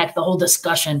that impact the whole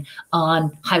discussion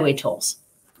on highway tolls?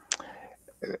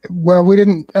 Well, we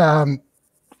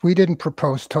didn't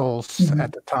propose tolls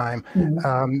at the time,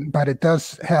 but it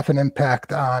does have an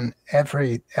impact on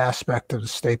every aspect of the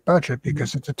state budget,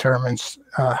 because it determines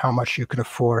how much you can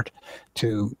afford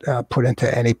to put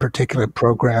into any particular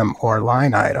program or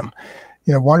line item.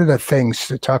 You know, one of the things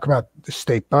to talk about the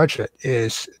state budget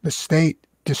is the state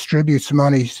distributes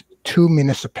monies to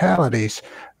municipalities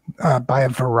by a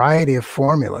variety of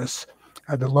formulas.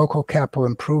 The local capital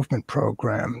improvement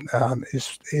program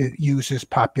it uses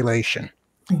population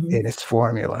in its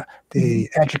formula. The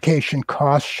education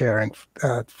cost sharing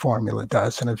formula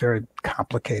does, in a very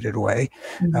complicated way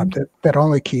that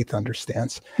only Keith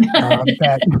understands.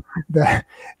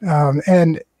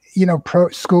 And you know,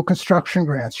 school construction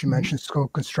grants. You mentioned school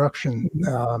construction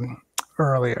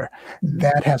earlier.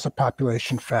 That has a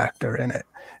population factor in it.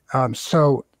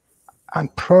 So on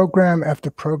program after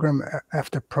program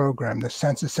after program, the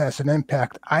census has an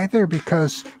impact, either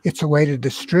because it's a way to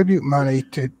distribute money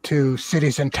to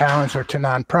cities and towns or to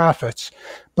nonprofits,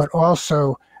 but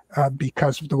also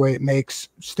because of the way it makes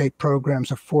state programs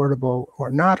affordable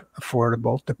or not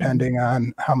affordable, depending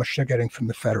on how much they're getting from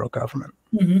the federal government.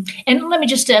 And let me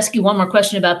just ask you one more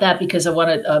question about that, because I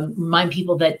want to remind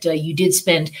people that you did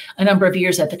spend a number of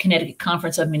years at the Connecticut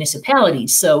Conference of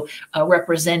Municipalities, so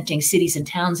representing cities and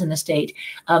towns in the state.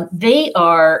 They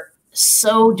are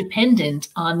so dependent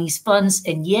on these funds,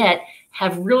 and yet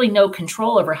have really no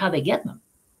control over how they get them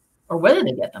or whether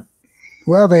they get them.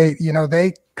 Well,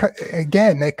 they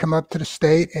come up to the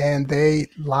state and they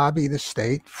lobby the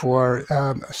state for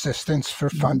assistance for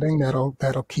funding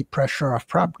that'll keep pressure off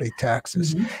property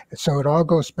taxes. So it all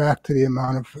goes back to the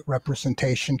amount of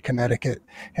representation Connecticut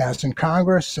has in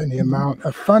Congress and the amount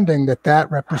of funding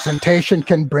that representation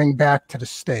can bring back to the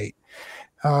state.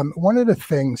 One of the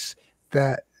things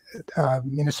that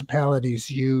municipalities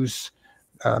use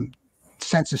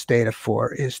census data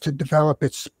for is to develop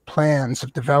its plans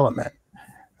of development.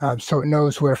 So it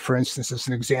knows where, for instance, as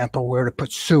an example, where to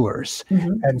put sewers.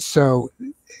 And so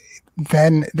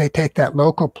then they take that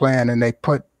local plan and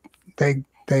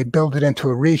they build it into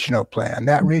a regional plan.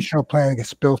 That regional plan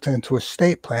gets built into a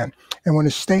state plan. And when a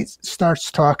state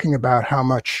starts talking about how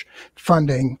much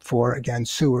funding for, again,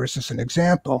 sewers as an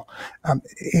example,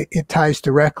 it ties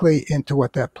directly into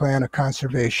what that plan of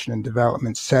conservation and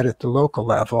development said at the local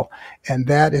level. And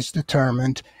that is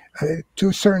determined to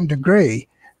a certain degree,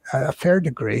 a fair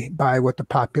degree, by what the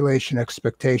population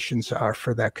expectations are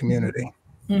for that community.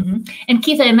 And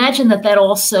Keith, I imagine that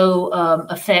also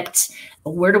affects,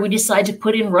 where do we decide to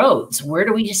put in roads? Where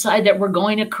do we decide that we're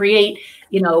going to create,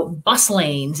 bus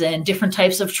lanes and different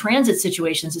types of transit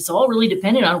situations? It's all really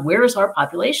dependent on where is our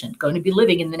population going to be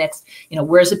living in the next,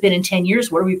 where has it been in 10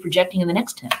 years? Where are we projecting in the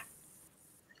next 10?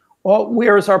 Well,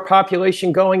 where is our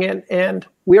population going in, and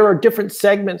where are different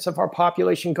segments of our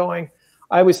population going?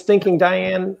 I was thinking,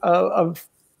 Diane, of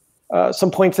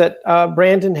some points that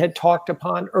Brandon had talked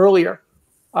upon earlier.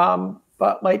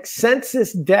 But like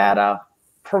census data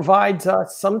provides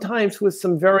us sometimes with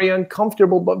some very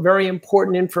uncomfortable but very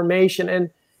important information. And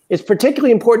it's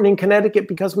particularly important in Connecticut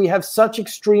because we have such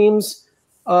extremes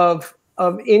of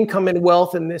income and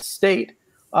wealth in this state.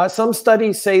 Some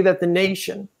studies say that the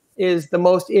nation is the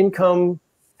most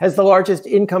has the largest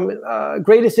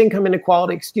greatest income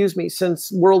inequality,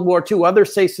 since World War II.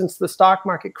 Others say since the stock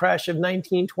market crash of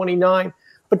 1929.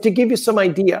 But to give you some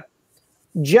idea,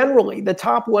 generally, the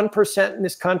top 1% in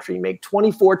this country make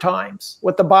 24 times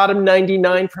what the bottom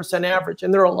 99% average.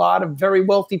 And there are a lot of very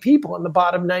wealthy people in the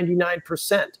bottom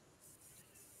 99%.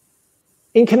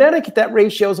 In Connecticut, that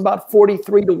ratio is about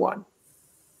 43 to 1.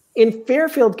 In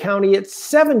Fairfield County, it's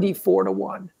 74 to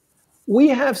 1. We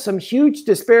have some huge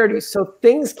disparities, so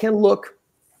things can look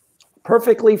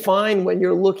perfectly fine when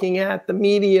you're looking at the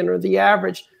median or the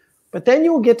average. But then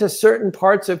you'll get to certain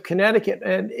parts of Connecticut,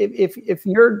 and if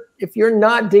you're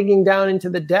not digging down into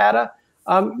the data,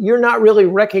 you're not really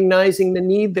recognizing the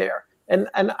need there. And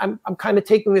I'm kind of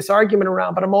taking this argument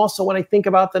around, but I'm also, when I think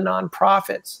about the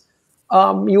nonprofits,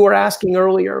 you were asking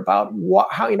earlier about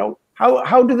how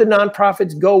do the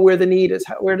nonprofits go where the need is?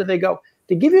 Where do they go?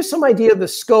 To give you some idea of the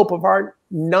scope of our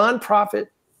nonprofit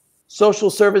social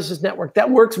services network that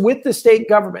works with the state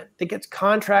government, that gets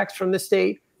contracts from the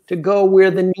state to go where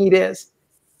the need is.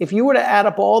 If you were to add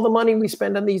up all the money we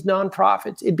spend on these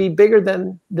nonprofits, it'd be bigger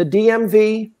than the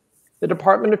DMV, the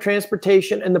Department of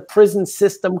Transportation, and the prison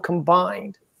system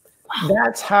combined. Wow.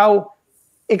 That's how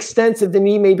extensive the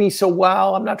need may be. So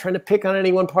while I'm not trying to pick on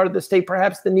any one part of the state,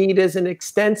 perhaps the need isn't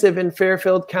extensive in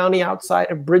Fairfield County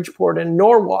outside of Bridgeport and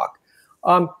Norwalk.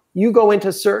 You go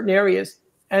into certain areas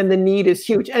and the need is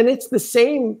huge. And it's the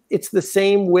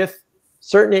same with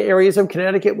certain areas of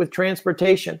Connecticut with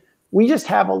transportation. We just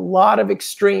have a lot of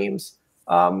extremes.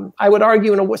 I would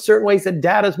argue in certain ways that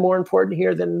data is more important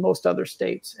here than most other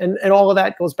states. And all of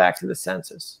that goes back to the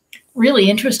census. Really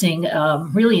interesting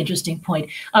point.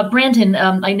 Brandon,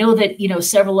 I know that,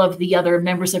 several of the other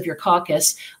members of your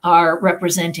caucus are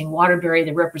representing Waterbury,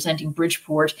 they're representing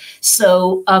Bridgeport.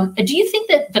 So do you think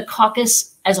that the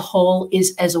caucus as a whole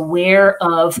is as aware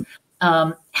of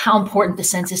how important the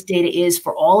census data is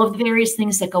for all of the various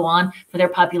things that go on for their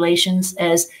populations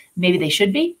as maybe they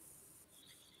should be?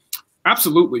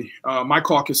 Absolutely. My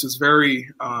caucus is very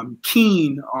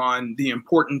keen on the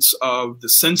importance of the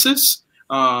census.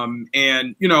 And,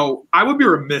 I would be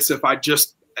remiss if I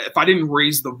didn't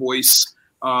raise the voice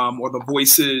or the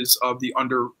voices of the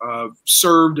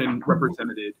underserved and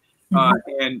represented.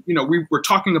 And, we're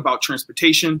talking about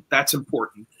transportation. That's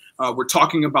important. We're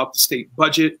talking about the state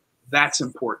budget. That's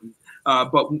important.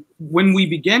 But when we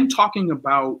begin talking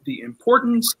about the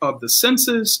importance of the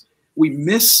census, we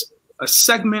miss a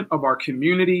segment of our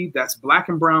community that's Black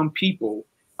and brown people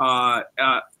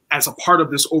as a part of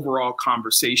this overall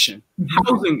conversation.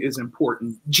 Housing is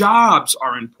important. Jobs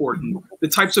are important. The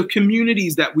types of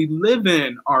communities that we live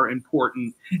in are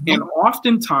important. And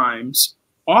oftentimes,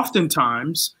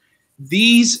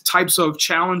 these types of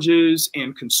challenges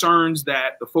and concerns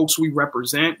that the folks we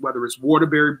represent, whether it's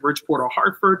Waterbury, Bridgeport, or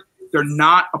Hartford, they're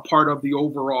not a part of the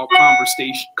overall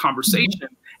conversation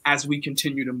as we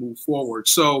continue to move forward.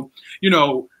 So,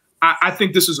 I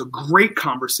think this is a great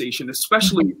conversation,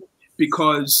 especially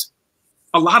because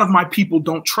a lot of my people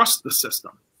don't trust the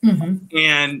system.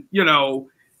 And,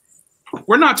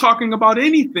 we're not talking about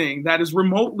anything that is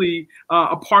remotely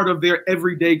a part of their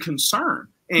everyday concern.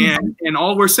 And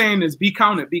all we're saying is be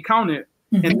counted, be counted.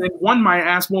 And then one might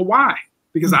ask, well, why?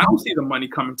 Because I don't see the money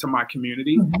coming to my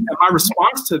community. And my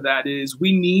response to that is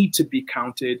we need to be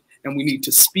counted, and we need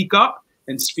to speak up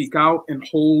and speak out and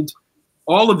hold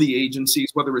all of the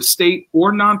agencies, whether it's state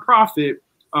or nonprofit,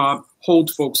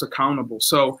 hold folks accountable.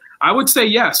 So I would say,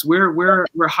 yes, we're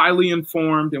highly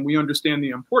informed and we understand the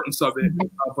importance of it.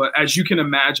 But as you can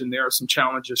imagine, there are some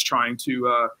challenges trying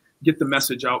to get the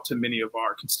message out to many of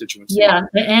our constituents. Yeah,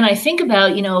 and I think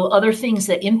about, other things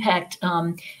that impact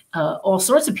all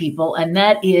sorts of people, and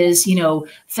that is,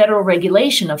 federal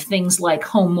regulation of things like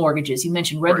home mortgages. You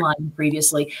mentioned redlining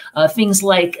previously. Things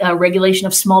like regulation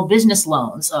of small business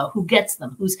loans. Who gets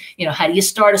them? How do you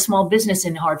start a small business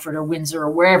in Hartford or Windsor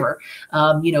or wherever?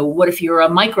 What if you're a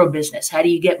micro business? How do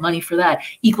you get money for that?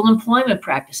 Equal employment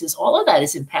practices. All of that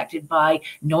is impacted by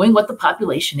knowing what the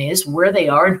population is, where they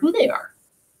are, and who they are.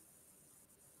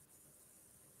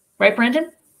 Right,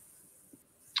 Brandon?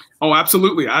 Oh,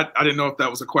 absolutely. I didn't know if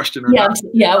that was a question or not.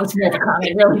 Yeah, it was more of a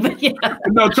comment, really. But yeah.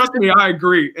 No, trust me, I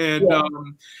agree. And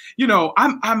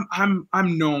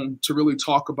I'm known to really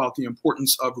talk about the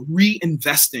importance of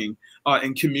reinvesting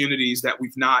in communities that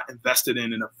we've not invested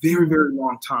in a very, very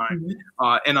long time.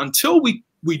 And until we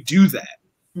do that,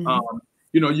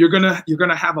 you're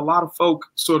gonna have a lot of folk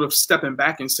sort of stepping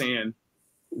back and saying,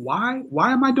 why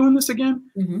am I doing this again?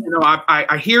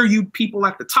 I hear you people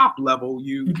at the top level,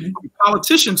 you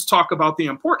politicians talk about the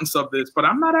importance of this, but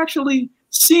I'm not actually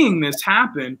seeing this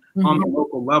happen on the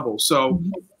local level. So,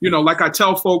 like I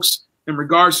tell folks in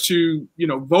regards to,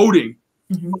 voting,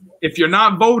 if you're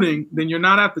not voting, then you're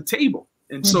not at the table.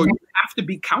 And so you have to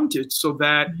be counted so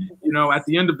that, at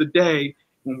the end of the day,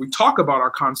 when we talk about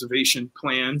our conservation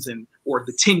plans or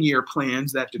the 10-year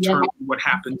plans that determine what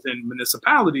happens in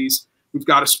municipalities, we've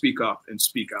got to speak up and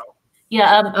speak out.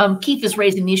 Yeah, Keith is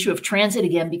raising the issue of transit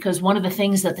again, because one of the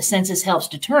things that the census helps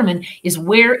determine is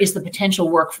where is the potential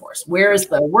workforce? Where is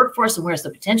the workforce and where's the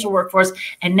potential workforce?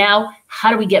 And now how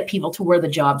do we get people to where the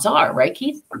jobs are, right,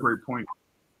 Keith? A great point.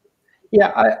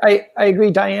 Yeah, I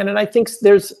agree, Diane. And I think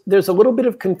there's a little bit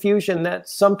of confusion that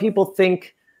some people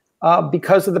think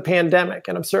because of the pandemic,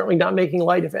 and I'm certainly not making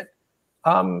light of it,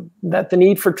 that the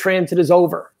need for transit is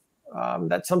over.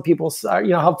 That some people,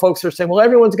 how folks are saying, well,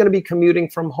 everyone's going to be commuting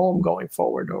from home going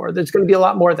forward, or there's going to be a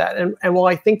lot more of that. And while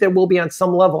I think there will be on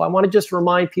some level, I want to just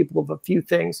remind people of a few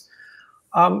things.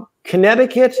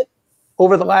 Connecticut,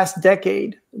 over the last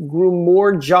decade, grew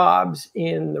more jobs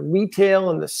in the retail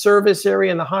and the service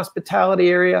area and the hospitality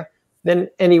area than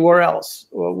anywhere else.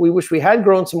 Well, we wish we had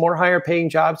grown some more higher paying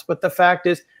jobs, but the fact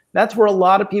is that's where a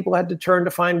lot of people had to turn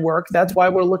to find work. That's why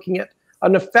we're looking at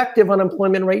an effective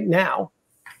unemployment rate now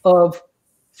of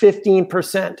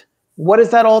 15%. What does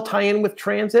that all tie in with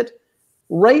transit?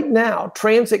 Right now,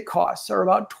 transit costs are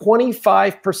about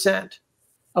 25%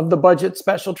 of the budget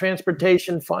special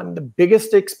transportation fund. The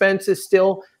biggest expense is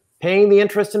still paying the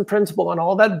interest and principal on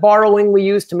all that borrowing we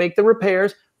use to make the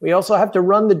repairs. We also have to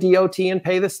run the DOT and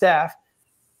pay the staff.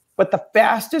 But the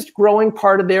fastest growing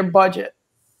part of their budget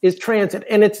is transit.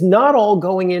 And it's not all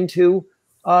going into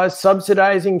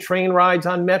subsidizing train rides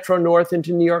on Metro North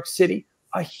into New York City.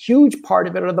 A huge part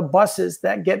of it are the buses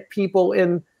that get people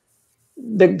in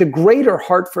the greater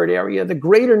Hartford area, the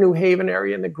greater New Haven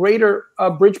area, and the greater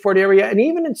Bridgeport area, and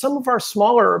even in some of our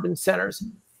smaller urban centers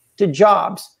to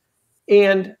jobs.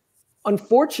 And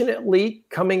unfortunately,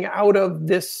 coming out of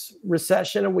this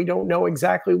recession, and we don't know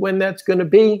exactly when that's going to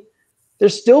be,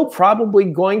 there's still probably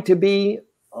going to be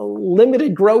a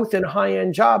limited growth in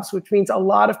high-end jobs, which means a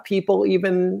lot of people,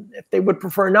 even if they would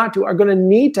prefer not to, are going to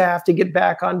need to have to get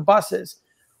back on buses.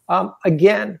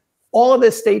 Again, all of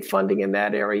the state funding in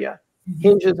that area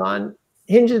hinges on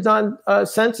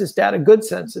census data, good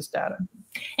census data.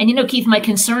 And Keith, my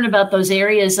concern about those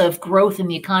areas of growth in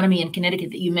the economy in Connecticut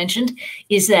that you mentioned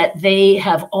is that they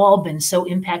have all been so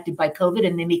impacted by COVID,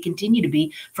 and they may continue to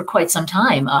be for quite some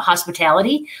time.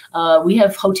 Hospitality, we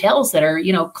have hotels that are,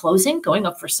 closing, going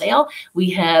up for sale. We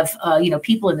have,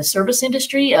 people in the service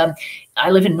industry. I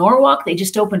live in Norwalk. They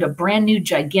just opened a brand new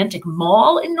gigantic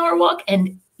mall in Norwalk,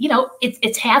 and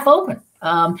it's half open.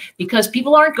 Because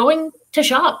people aren't going to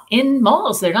shop in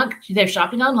malls. They're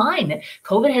shopping online.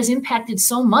 COVID has impacted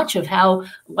so much of how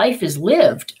life is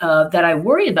lived that I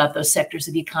worry about those sectors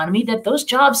of the economy, that those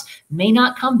jobs may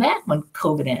not come back when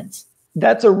COVID ends.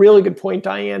 That's a really good point,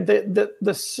 Diane.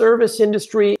 The service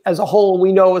industry as a whole,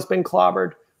 we know, has been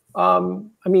clobbered.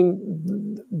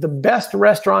 The best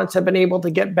restaurants have been able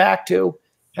to get back to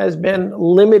has been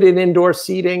limited indoor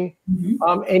seating.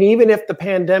 And even if the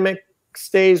pandemic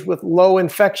stays with low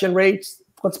infection rates,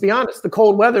 let's be honest, the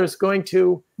cold weather is going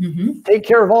to take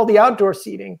care of all the outdoor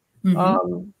seating.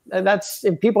 And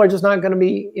people are just not going to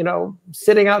be,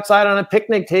 sitting outside on a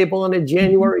picnic table in a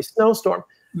January snowstorm.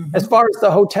 As far as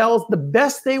the hotels, the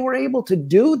best they were able to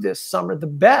do this summer, the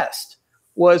best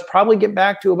was probably get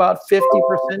back to about 50%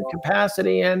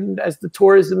 capacity. And as the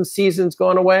tourism season's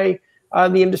gone away,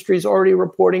 the industry is already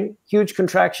reporting huge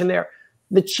contraction there.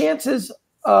 The chances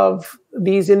of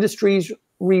these industries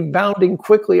rebounding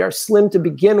quickly are slim to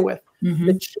begin with.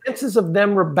 The chances of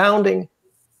them rebounding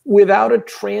without a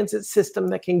transit system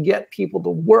that can get people to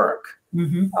work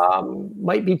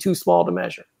might be too small to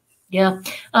measure. Yeah.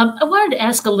 I wanted to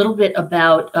ask a little bit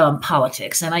about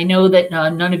politics. And I know that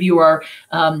none of you are,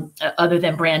 other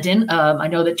than Brandon, I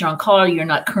know that Gian-Carl, you're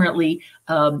not currently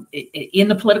in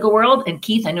the political world. And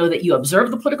Keith, I know that you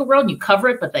observe the political world and you cover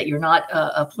it, but that you're not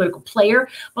a political player.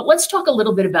 But let's talk a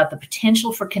little bit about the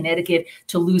potential for Connecticut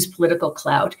to lose political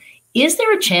clout. Is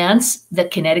there a chance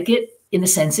that Connecticut in the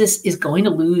census is going to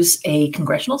lose a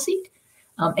congressional seat?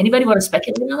 Anybody want to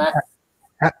speculate on that?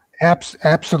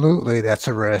 Absolutely, that's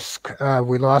a risk.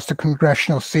 We lost a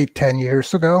congressional seat 10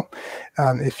 years ago.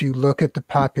 If you look at the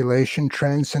population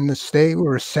trends in the state,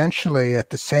 we're essentially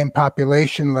at the same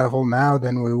population level now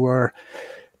than we were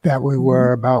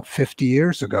about 50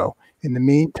 years ago. In the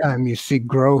meantime, you see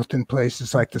growth in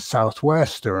places like the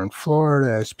Southwest or in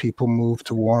Florida as people move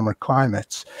to warmer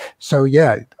climates. So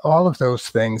yeah, all of those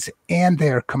things, and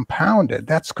they're compounded.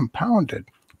 That's compounded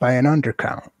by an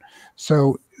undercount.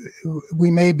 So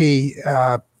we may be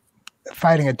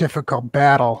fighting a difficult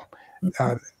battle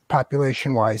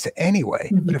population-wise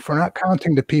anyway, but if we're not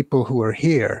counting the people who are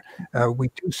here, we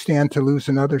do stand to lose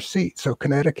another seat. So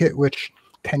Connecticut, which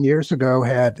 10 years ago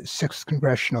had 6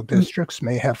 congressional districts,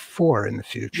 may have 4 in the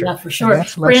future. Yeah, for sure.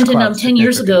 Brandon, 10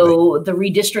 years ago, the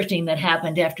redistricting that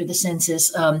happened after the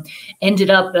census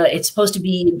ended up, it's supposed to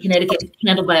be in Connecticut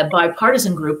handled by a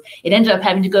bipartisan group. It ended up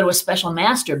having to go to a special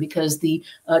master because the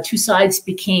two sides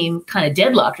became kind of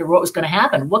deadlocked over what was going to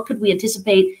happen. What could we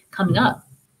anticipate coming up?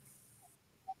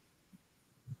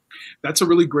 That's a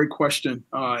really great question.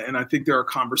 And I think there are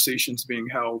conversations being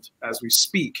held as we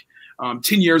speak.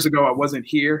 10 years ago, I wasn't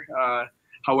here.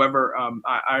 However,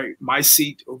 my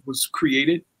seat was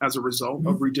created as a result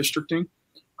of redistricting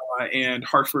and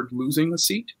Hartford losing a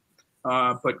seat,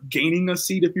 but gaining a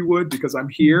seat, if you would, because I'm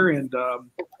here and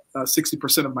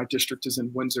 60% of my district is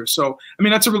in Windsor. So, I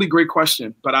mean, that's a really great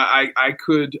question, but I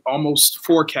could almost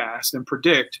forecast and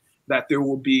predict that there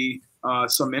will be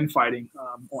some infighting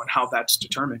on how that's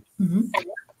determined.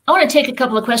 I want to take a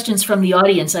couple of questions from the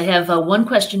audience. I have one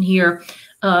question here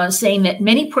saying that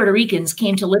many Puerto Ricans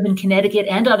came to live in Connecticut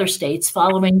and other states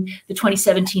following the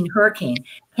 2017 hurricane.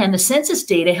 Can the census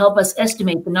data help us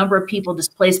estimate the number of people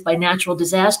displaced by natural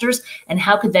disasters, and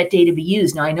how could that data be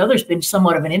used? Now, I know there's been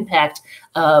somewhat of an impact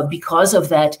because of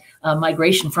that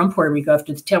migration from Puerto Rico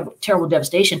after the terrible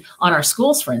devastation on our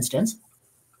schools, for instance.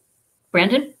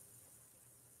 Brandon?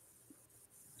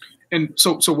 And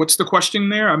so what's the question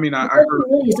there? I mean, I heard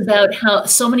really is about how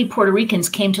so many Puerto Ricans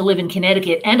came to live in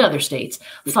Connecticut and other states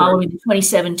following the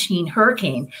 2017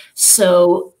 hurricane.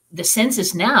 So the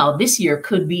census now this year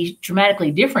could be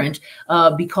dramatically different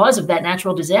because of that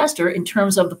natural disaster in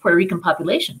terms of the Puerto Rican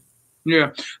population.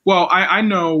 Yeah, well, I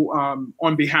know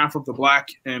on behalf of the Black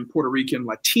and Puerto Rican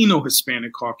Latino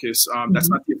Hispanic Caucus, that's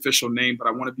not the official name, but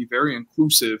I want to be very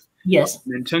inclusive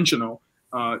and intentional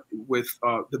with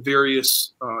the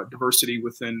various diversity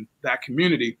within that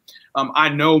community. I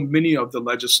know many of the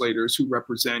legislators who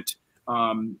represent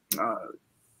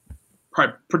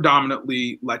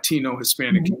predominantly Latino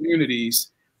Hispanic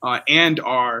communities and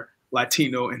are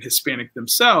Latino and Hispanic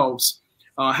themselves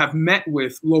have met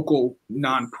with local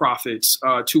nonprofits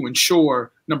to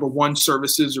ensure, number one,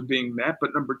 services are being met,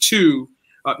 but number two,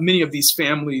 many of these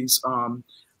families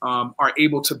are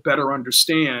able to better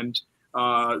understand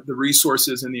the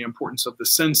resources and the importance of the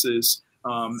census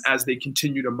as they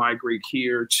continue to migrate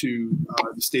here to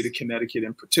the state of Connecticut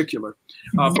in particular.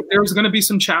 But there's going to be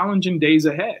some challenging days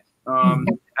ahead,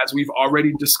 as we've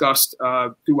already discussed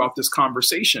throughout this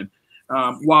conversation.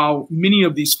 While many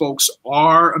of these folks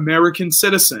are American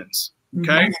citizens,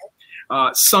 okay,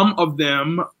 some of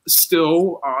them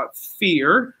still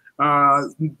fear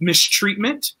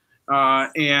mistreatment,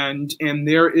 and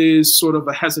there is sort of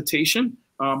a hesitation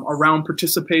around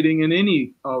participating in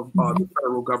any of the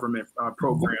federal government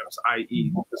programs,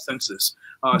 i.e. the census.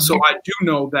 So I do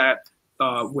know that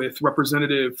with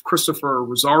Representative Christopher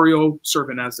Rosario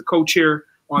serving as the co-chair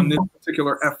on this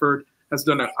particular effort, has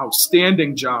done an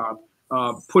outstanding job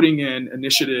putting in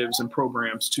initiatives and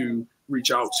programs to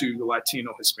reach out to the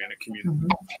Latino Hispanic community.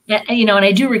 Yeah, you know, and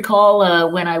I do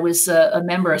recall when I was a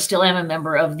member, I still am a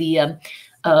member of the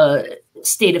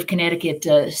State of Connecticut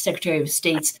Secretary of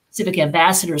State's Civic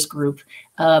Ambassadors Group.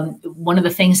 One of the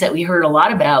things that we heard a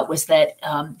lot about was that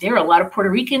there are a lot of Puerto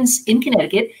Ricans in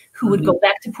Connecticut who would go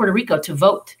back to Puerto Rico to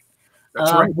vote.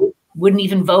 That's right. Wouldn't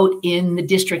even vote in the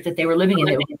district that they were living in.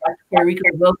 They would go back to Puerto Rico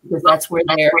to vote because that's where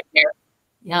they're.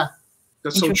 Yeah.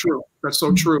 That's so true. That's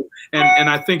so true. And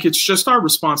I think it's just our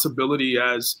responsibility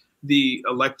as the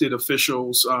elected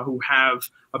officials who have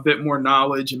a bit more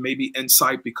knowledge and maybe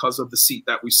insight because of the seat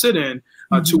that we sit in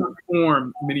to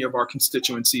inform many of our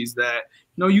constituencies that,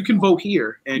 you know, you can vote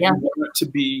here and you want to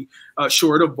be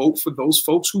sure to vote for those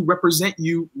folks who represent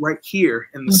you right here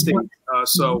in the state.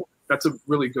 So that's a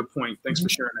really good point. Thanks for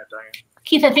sharing that, Diane.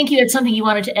 Keith, I think you had something you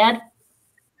wanted to add.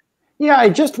 Yeah, I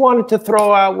just wanted to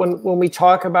throw out when we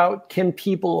talk about can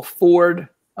people afford,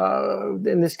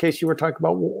 in this case, you were talking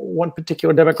about one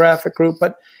particular demographic group,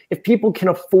 but if people can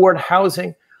afford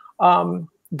housing,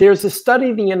 there's a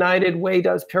study the United Way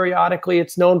does periodically.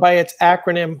 It's known by its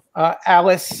acronym,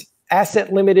 ALICE,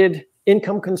 Asset Limited,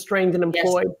 Income Constrained and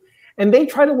Employed. Yes. And they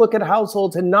try to look at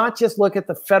households and not just look at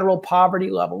the federal poverty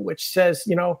level, which says,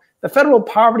 you know, the federal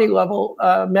poverty level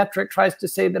metric tries to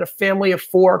say that a family of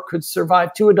 4 could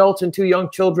survive, 2 adults and 2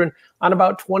 young children, on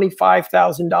about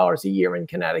 $25,000 a year in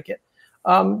Connecticut.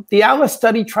 The ALICE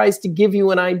study tries to give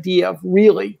you an idea of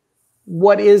really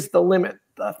what is the limit.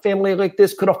 A family like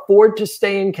this could afford to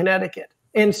stay in Connecticut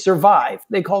and survive.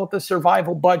 They call it the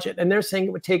survival budget. And they're saying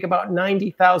it would take about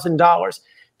 $90,000.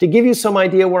 To give you some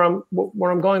idea where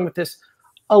I'm going with this,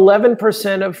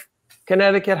 11% of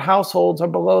Connecticut households are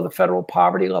below the federal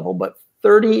poverty level, but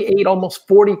 38, almost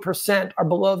 40% are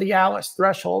below the ALICE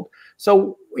threshold.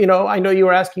 So, you know, I know you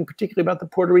were asking particularly about the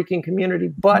Puerto Rican community,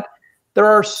 but there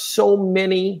are so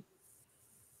many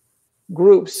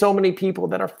groups, so many people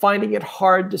that are finding it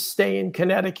hard to stay in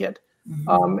Connecticut.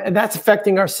 And that's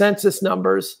affecting our census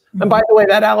numbers. And by the way,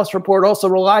 that ALICE report also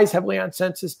relies heavily on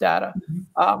census data.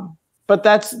 But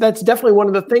that's definitely one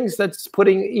of the things that's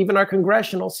putting even our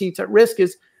congressional seats at risk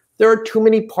is there are too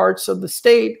many parts of the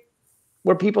state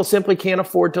where people simply can't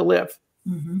afford to live.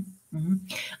 Mm-hmm.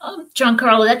 Mm-hmm.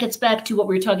 Gian-Carl, that gets back to what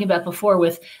we were talking about before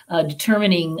with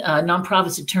determining,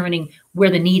 nonprofits determining where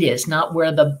the need is, not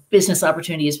where the business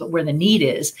opportunity is, but where the need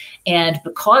is. And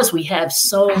because we have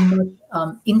so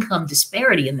much income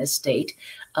disparity in this state,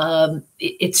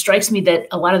 it strikes me that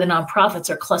a lot of the nonprofits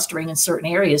are clustering in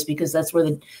certain areas because that's where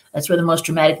the most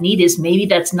dramatic need is. Maybe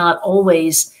that's not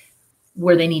always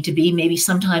where they need to be. Maybe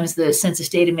sometimes the census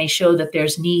data may show that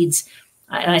there's needs,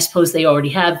 and I suppose they already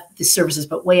have the services,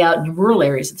 but way out in rural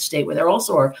areas of the state where there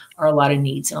also are a lot of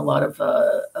needs and a lot of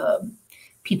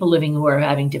people living who are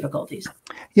having difficulties.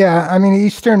 Yeah, I mean,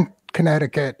 Eastern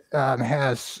Connecticut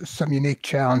has some unique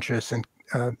challenges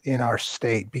in our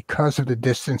state because of the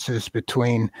distances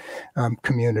between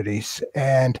communities.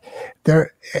 And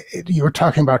you were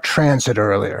talking about transit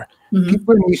earlier. Mm-hmm.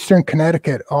 People in Eastern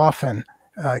Connecticut often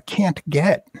can't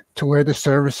get to where the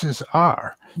services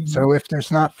are. Mm-hmm. So if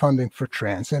there's not funding for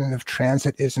transit, and if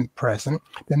transit isn't present,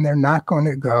 then they're not going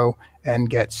to go and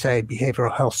get, say,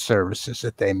 behavioral health services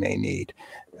that they may need.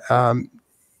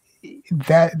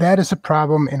 That is a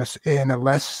problem in a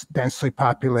less densely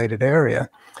populated area.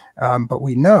 But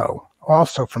we know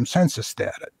also from census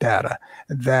data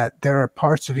that there are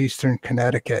parts of Eastern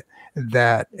Connecticut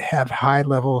that have high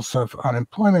levels of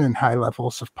unemployment and high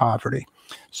levels of poverty.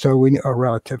 So or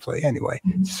relatively anyway.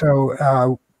 Mm-hmm.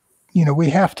 So, we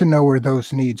have to know where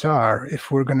those needs are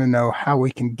if we're going to know how we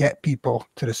can get people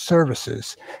to the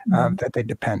services that they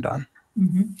depend on.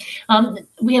 Mm-hmm.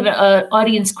 We have an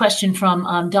audience question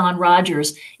from Don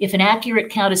Rogers. If an accurate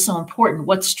count is so important,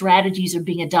 what strategies are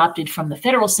being adopted from the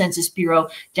Federal Census Bureau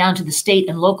down to the state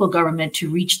and local government to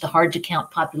reach the hard-to-count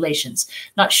populations?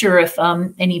 Not sure if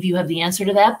any of you have the answer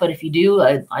to that, but if you do,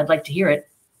 I'd like to hear it.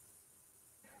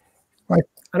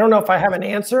 I don't know if I have an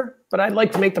answer, but I'd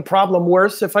like to make the problem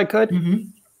worse if I could.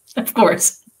 Mm-hmm. Of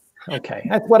course. Okay,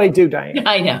 that's what I do, Diane.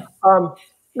 I know.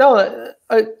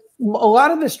 A lot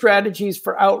of the strategies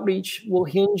for outreach will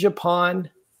hinge upon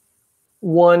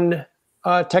one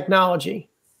technology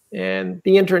and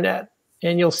the internet.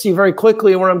 And you'll see very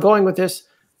quickly where I'm going with this.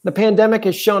 The pandemic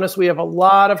has shown us we have a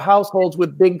lot of households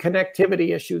with big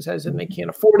connectivity issues, as in they can't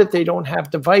afford it, they don't have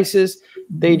devices,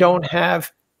 they don't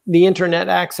have the internet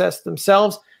access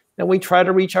themselves, and we try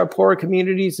to reach our poorer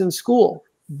communities in school.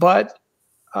 But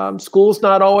school's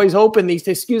not always open these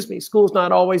days. School's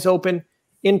not always open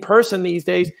in person these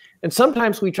days. And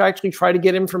sometimes we actually try to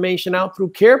get information out through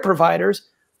care providers,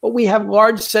 but we have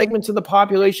large segments of the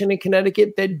population in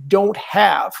Connecticut that don't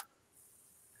have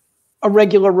a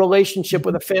regular relationship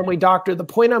with a family doctor. The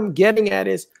point I'm getting at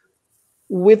is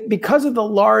because of the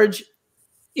large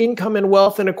income and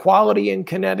wealth inequality in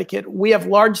Connecticut, we have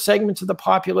large segments of the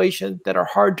population that are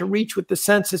hard to reach with the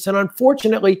census. And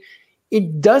unfortunately,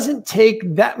 it doesn't take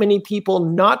that many people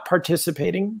not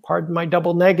participating, pardon my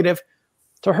double negative,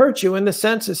 to hurt you in the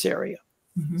census area.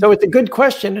 Mm-hmm. So it's a good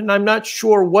question, and I'm not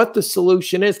sure what the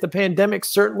solution is. The pandemic's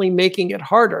certainly making it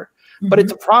harder, but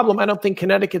it's a problem I don't think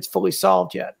Connecticut's fully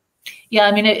solved yet. Yeah,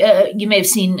 I mean, you may have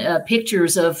seen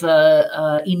pictures of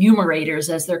enumerators,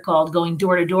 as they're called, going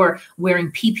door to door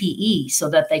wearing PPE so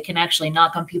that they can actually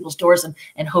knock on people's doors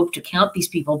and hope to count these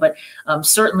people. But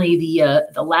certainly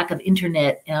the lack of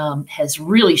internet has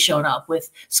really shown up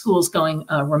with schools going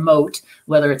remote,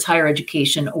 whether it's higher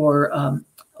education or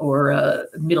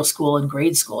middle school and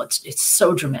grade school. It's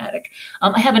so dramatic.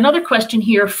 I have another question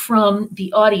here from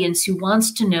the audience who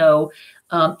wants to know,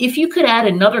 if you could add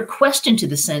another question to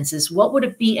the census, what would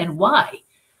it be and why?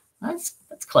 That's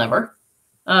clever.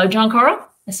 Gian-Carl,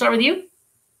 let's start with you.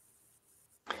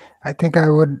 I think I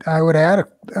would add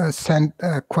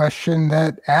a question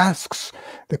that asks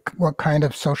what kind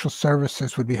of social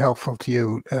services would be helpful to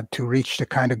you to reach the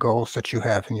kind of goals that you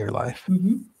have in your life.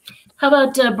 Mm-hmm. How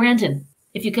about Brandon?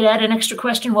 If you could add an extra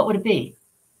question, what would it be?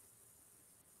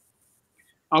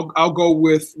 I'll go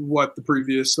with what the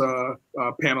previous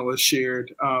panelists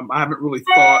shared. I haven't really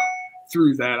thought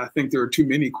through that. I think there are too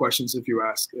many questions if you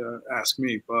ask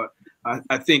me, but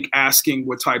I think asking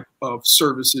what type of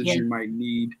services you might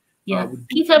need. Yeah.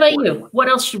 Keith, how about you? What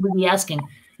else should we be asking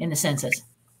in the census?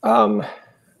 Do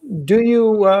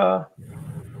you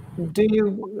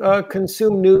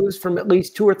consume news from at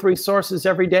least 2 or 3 sources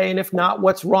every day? And if not,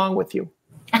 what's wrong with you?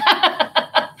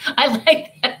 I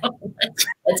like that one. That's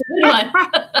a good one.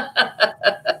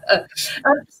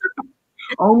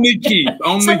 Only Keith.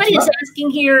 Somebody is asking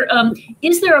here,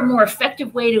 is there a more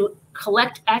effective way to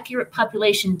collect accurate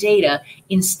population data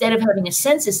instead of having a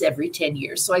census every 10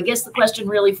 years? So I guess the question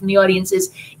really from the audience is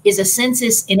a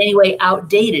census in any way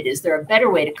outdated? Is there a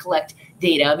better way to collect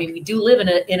data. I mean, we do live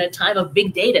in a time of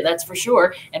big data, that's for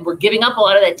sure, and we're giving up a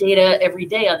lot of that data every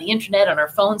day on the internet, on our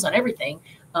phones, on everything.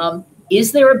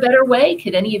 Is there a better way?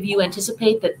 Could any of you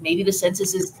anticipate that maybe the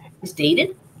census is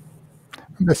dated?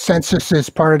 The census is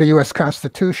part of the U.S.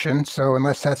 Constitution, so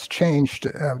unless that's changed,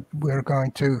 we're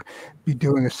going to be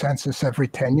doing a census every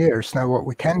 10 years. Now, what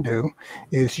we can do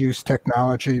is use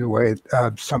technology the way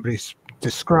somebody's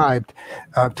described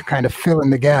to kind of fill in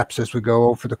the gaps as we go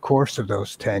over the course of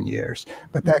those 10 years.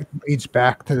 But that leads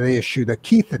back to the issue that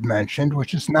Keith had mentioned,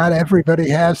 which is not everybody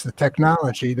has the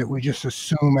technology that we just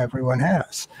assume everyone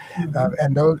has.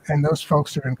 And those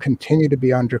folks are going to continue to be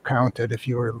undercounted if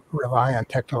you rely on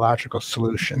technological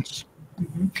solutions.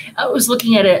 I was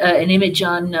looking at an image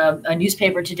on a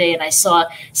newspaper today, and I saw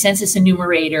census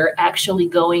enumerator actually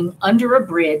going under a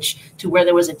bridge to where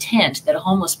there was a tent that a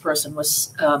homeless person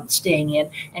was staying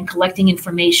in and collecting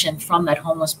information from that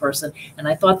homeless person. And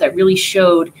I thought that really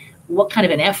showed what kind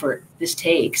of an effort this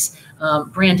takes.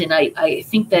 Brandon, I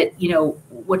think that, you know,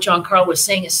 what Gian-Carl was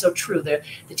saying is so true. The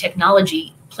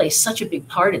technology plays such a big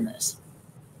part in this,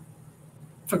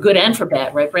 for good and for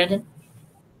bad, right, Brandon?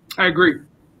 I agree.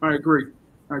 I agree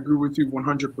with you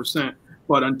 100%.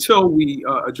 But until we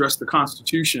address the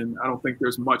Constitution, I don't think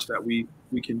there's much that we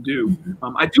can do.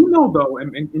 I do know, though,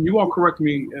 and you all correct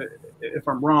me if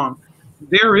I'm wrong,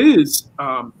 there is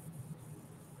an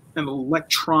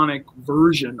electronic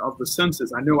version of the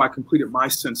census. I know I completed my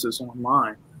census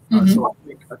online, so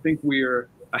I think we're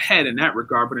ahead in that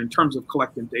regard. But in terms of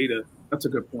collecting data, that's a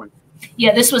good point.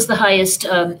 Yeah, this was the highest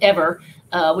ever,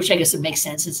 which I guess it makes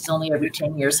sense. It's only every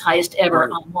 10 years, highest ever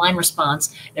online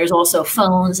response. There's also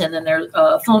phones, and then there's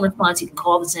phone response. You can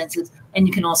call the census, and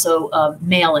you can also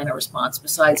mail in a response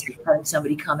besides having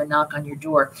somebody come and knock on your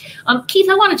door. Keith,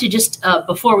 I wanted to just,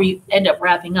 before we end up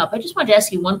wrapping up, I just wanted to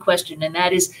ask you one question, and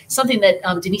that is something that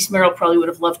Denise Merrill probably would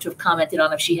have loved to have commented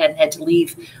on if she hadn't had to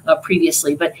leave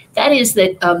previously. But that is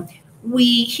that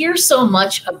we hear so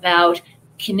much about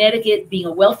Connecticut being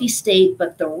a wealthy state,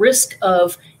 but the risk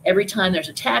of every time there's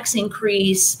a tax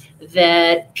increase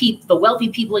that the wealthy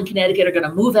people in Connecticut are going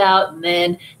to move out, and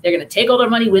then they're going to take all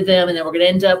their money with them, and then we're going to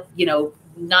end up, you know,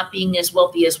 not being as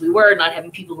wealthy as we were, not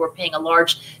having people who are paying a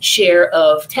large share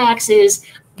of taxes.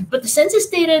 But the census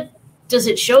data, does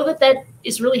it show that that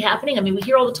is really happening? I mean, we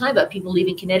hear all the time about people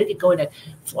leaving Connecticut, going to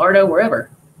Florida,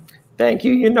 wherever. Thank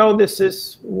you. You know, this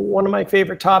is one of my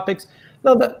favorite topics.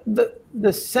 No,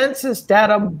 the census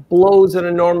data blows an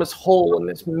enormous hole in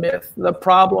this myth. The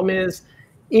problem is,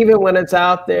 even when it's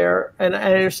out there, and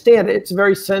I understand it's a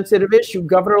very sensitive issue.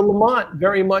 Governor Lamont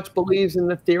very much believes in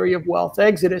the theory of wealth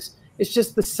exodus. It's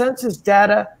just the census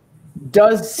data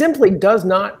simply does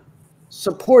not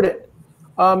support it.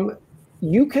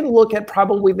 You can look at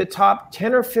probably the top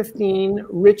 10 or 15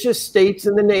 richest states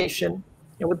in the nation,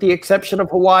 and with the exception of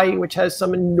Hawaii, which has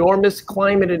some enormous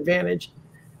climate advantage.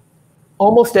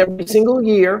 Almost every single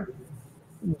year,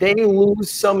 they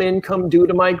lose some income due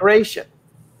to migration.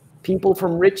 People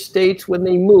from rich states, when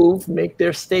they move, make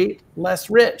their state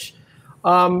less rich.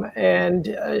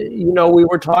 You know, we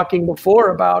were talking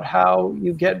before about how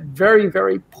you get very,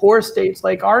 very poor states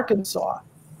like Arkansas,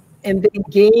 and they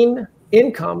gain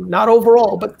income, not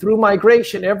overall, but through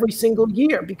migration every single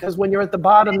year, because when you're at the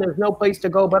bottom, there's no place to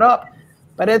go but up.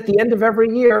 But at the end of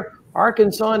every year,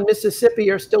 Arkansas and Mississippi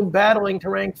are still battling to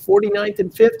rank 49th and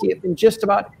 50th in just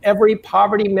about every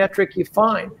poverty metric you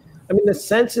find. I mean, the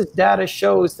census data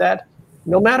shows that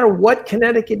no matter what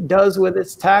Connecticut does with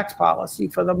its tax policy,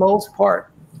 for the most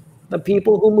part, the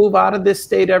people who move out of this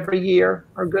state every year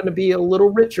are going to be a little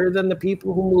richer than the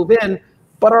people who move in,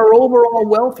 but our overall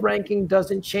wealth ranking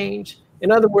doesn't change.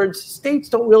 In other words, states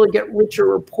don't really get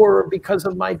richer or poorer because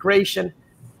of migration.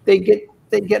 They get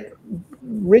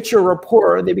richer or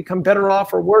poorer, they become better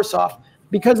off or worse off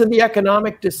because of the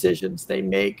economic decisions they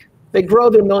make. They grow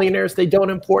their millionaires, they don't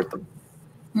import them.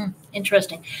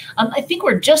 Interesting. I think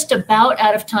we're just about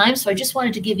out of time, so I just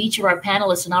wanted to give each of our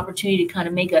panelists an opportunity to kind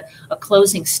of make a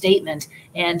closing statement.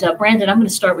 And Brandon, I'm going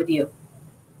to start with you.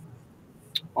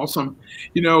 Awesome.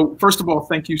 You know, first of all,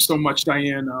 thank you so much,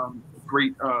 Diane.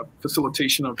 Great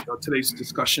facilitation of today's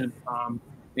discussion.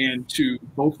 And to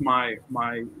both my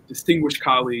distinguished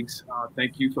colleagues,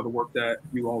 thank you for the work that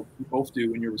you both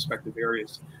do in your respective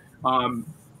areas.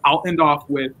 I'll end off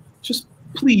with just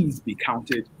please be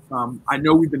counted. I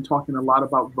know we've been talking a lot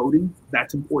about voting.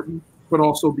 That's important, but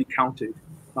also be counted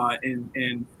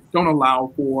and don't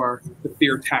allow for the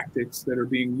fear tactics that are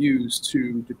being used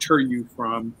to deter you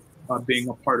from being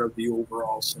a part of the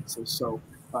overall census. So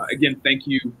again, thank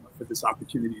you for this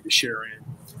opportunity to share in.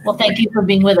 Well, thank you for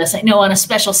being with us. I know on a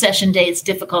special session day, it's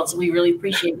difficult, so we really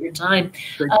appreciate your time.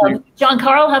 Thank you.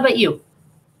 Gian-Carl, how about you?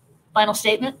 Final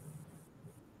statement?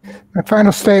 My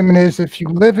final statement is if you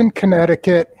live in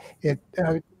Connecticut,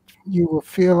 you will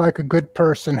feel like a good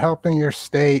person helping your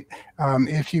state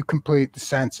if you complete the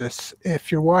census.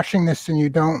 If you're watching this and you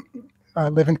don't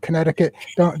live in Connecticut,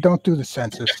 don't do the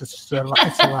census. It's a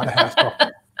lot of hassle.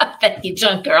 Thank you,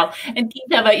 Gian-Carl. And Keith,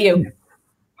 how about you?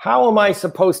 How am I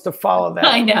supposed to follow that?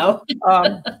 I know.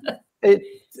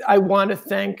 I want to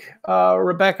thank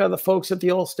Rebecca, the folks at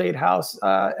the Old State House,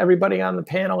 everybody on the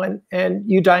panel, and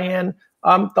you, Diane.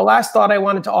 The last thought I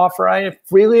wanted to offer, I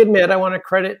freely admit I want to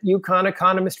credit UConn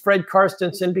economist Fred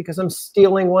Karstensen because I'm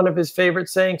stealing one of his favorite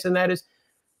sayings, and that is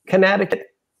Connecticut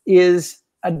is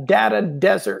a data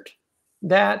desert,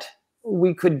 that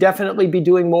we could definitely be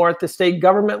doing more at the state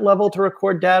government level to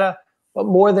record data, but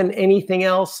more than anything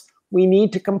else, we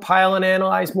need to compile and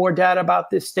analyze more data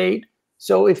about this state.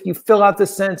 So if you fill out the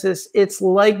census, it's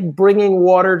like bringing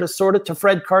water to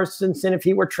Fred Karstensen if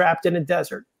he were trapped in a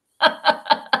desert.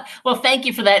 Well, thank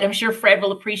you for that. I'm sure Fred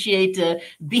will appreciate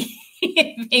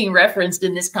being referenced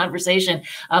in this conversation.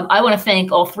 I want to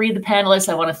thank all three of the panelists.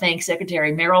 I want to thank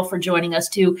Secretary Merrill for joining us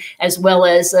too, as well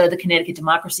as the Connecticut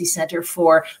Democracy Center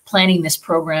for planning this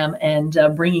program and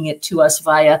bringing it to us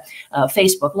via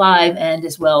Facebook Live and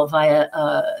as well via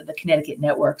the Connecticut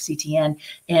Network, CTN.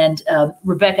 And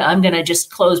Rebecca, I'm going to just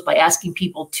close by asking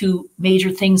people two major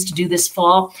things to do this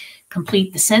fall.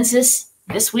 Complete the census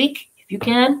this week, if you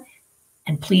can,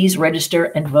 and please register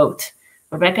and vote.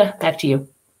 Rebecca, back to you.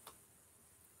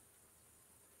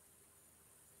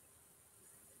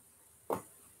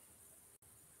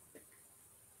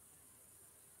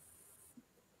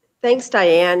 Thanks,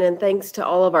 Diane, and thanks to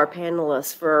all of our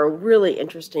panelists for a really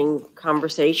interesting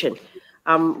conversation.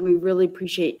 We really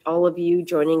appreciate all of you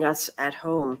joining us at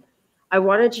home. I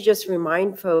wanted to just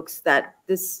remind folks that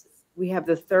we have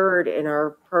the third in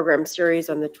our program series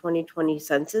on the 2020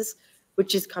 census,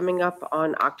 which is coming up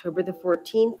on October the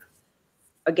 14th,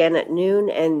 again at noon.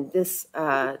 And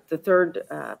the third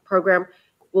program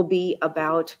will be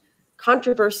about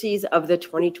controversies of the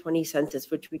 2020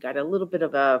 census, which we got a little bit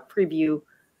of a preview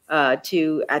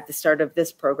to at the start of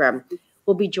this program.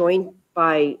 We'll be joined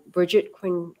by Bridget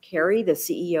Quinn Carey, the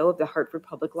CEO of the Hartford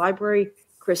Public Library,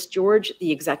 Chris George,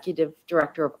 the Executive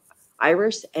Director of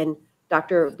IRIS, and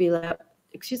Dr. Bilal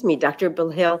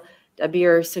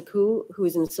Dabir Sakou, who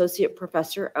is an Associate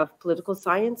Professor of Political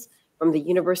Science from the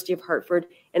University of Hartford.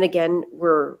 And again,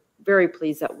 we're very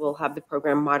pleased that we'll have the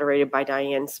program moderated by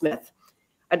Diane Smith.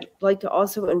 I'd like to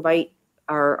also invite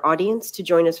our audience to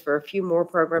join us for a few more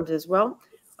programs as well.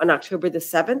 On October the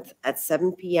 7th at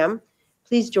 7 p.m.,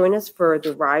 please join us for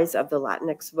the Rise of the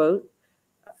Latinx Vote,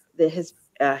 the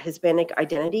Hispanic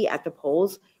Identity at the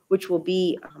Polls, which will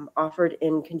be offered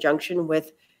in conjunction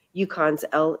with UConn's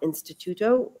El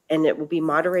Instituto, and it will be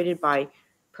moderated by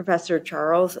Professor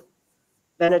Charles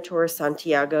Venator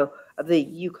Santiago of the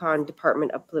UConn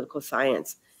Department of Political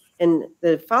Science. And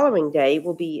the following day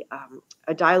will be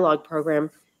a dialogue program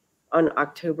on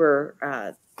October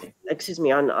the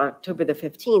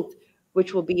 15th,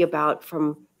 which will be about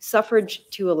From Suffrage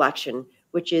to Election,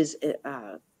 which is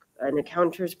an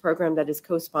encounters program that is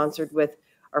co-sponsored with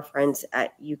our friends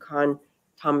at UConn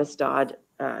Thomas Dodd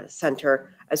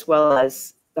Center, as well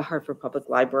as the Hartford Public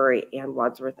Library and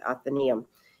Wadsworth Atheneum.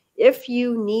 If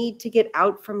you need to get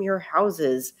out from your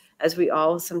houses, as we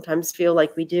all sometimes feel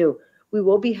like we do, we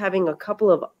will be having a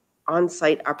couple of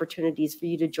on-site opportunities for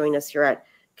you to join us here at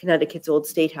Connecticut's Old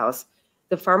State House.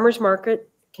 The Farmers Market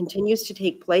continues to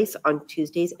take place on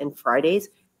Tuesdays and Fridays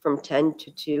from 10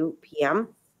 to 2 p.m.,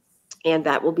 and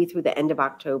that will be through the end of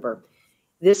October.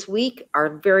 This week,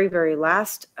 our very, very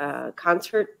last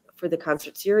concert for the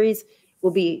concert series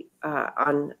will be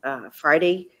on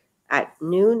Friday at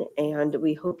noon, and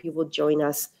we hope you will join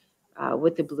us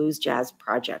with the Blues Jazz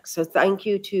Project. So thank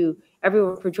you to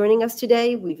everyone for joining us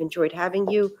today. We've enjoyed having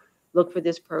you. Look for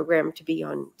this program to be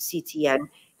on CTN,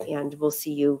 and we'll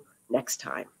see you next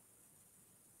time.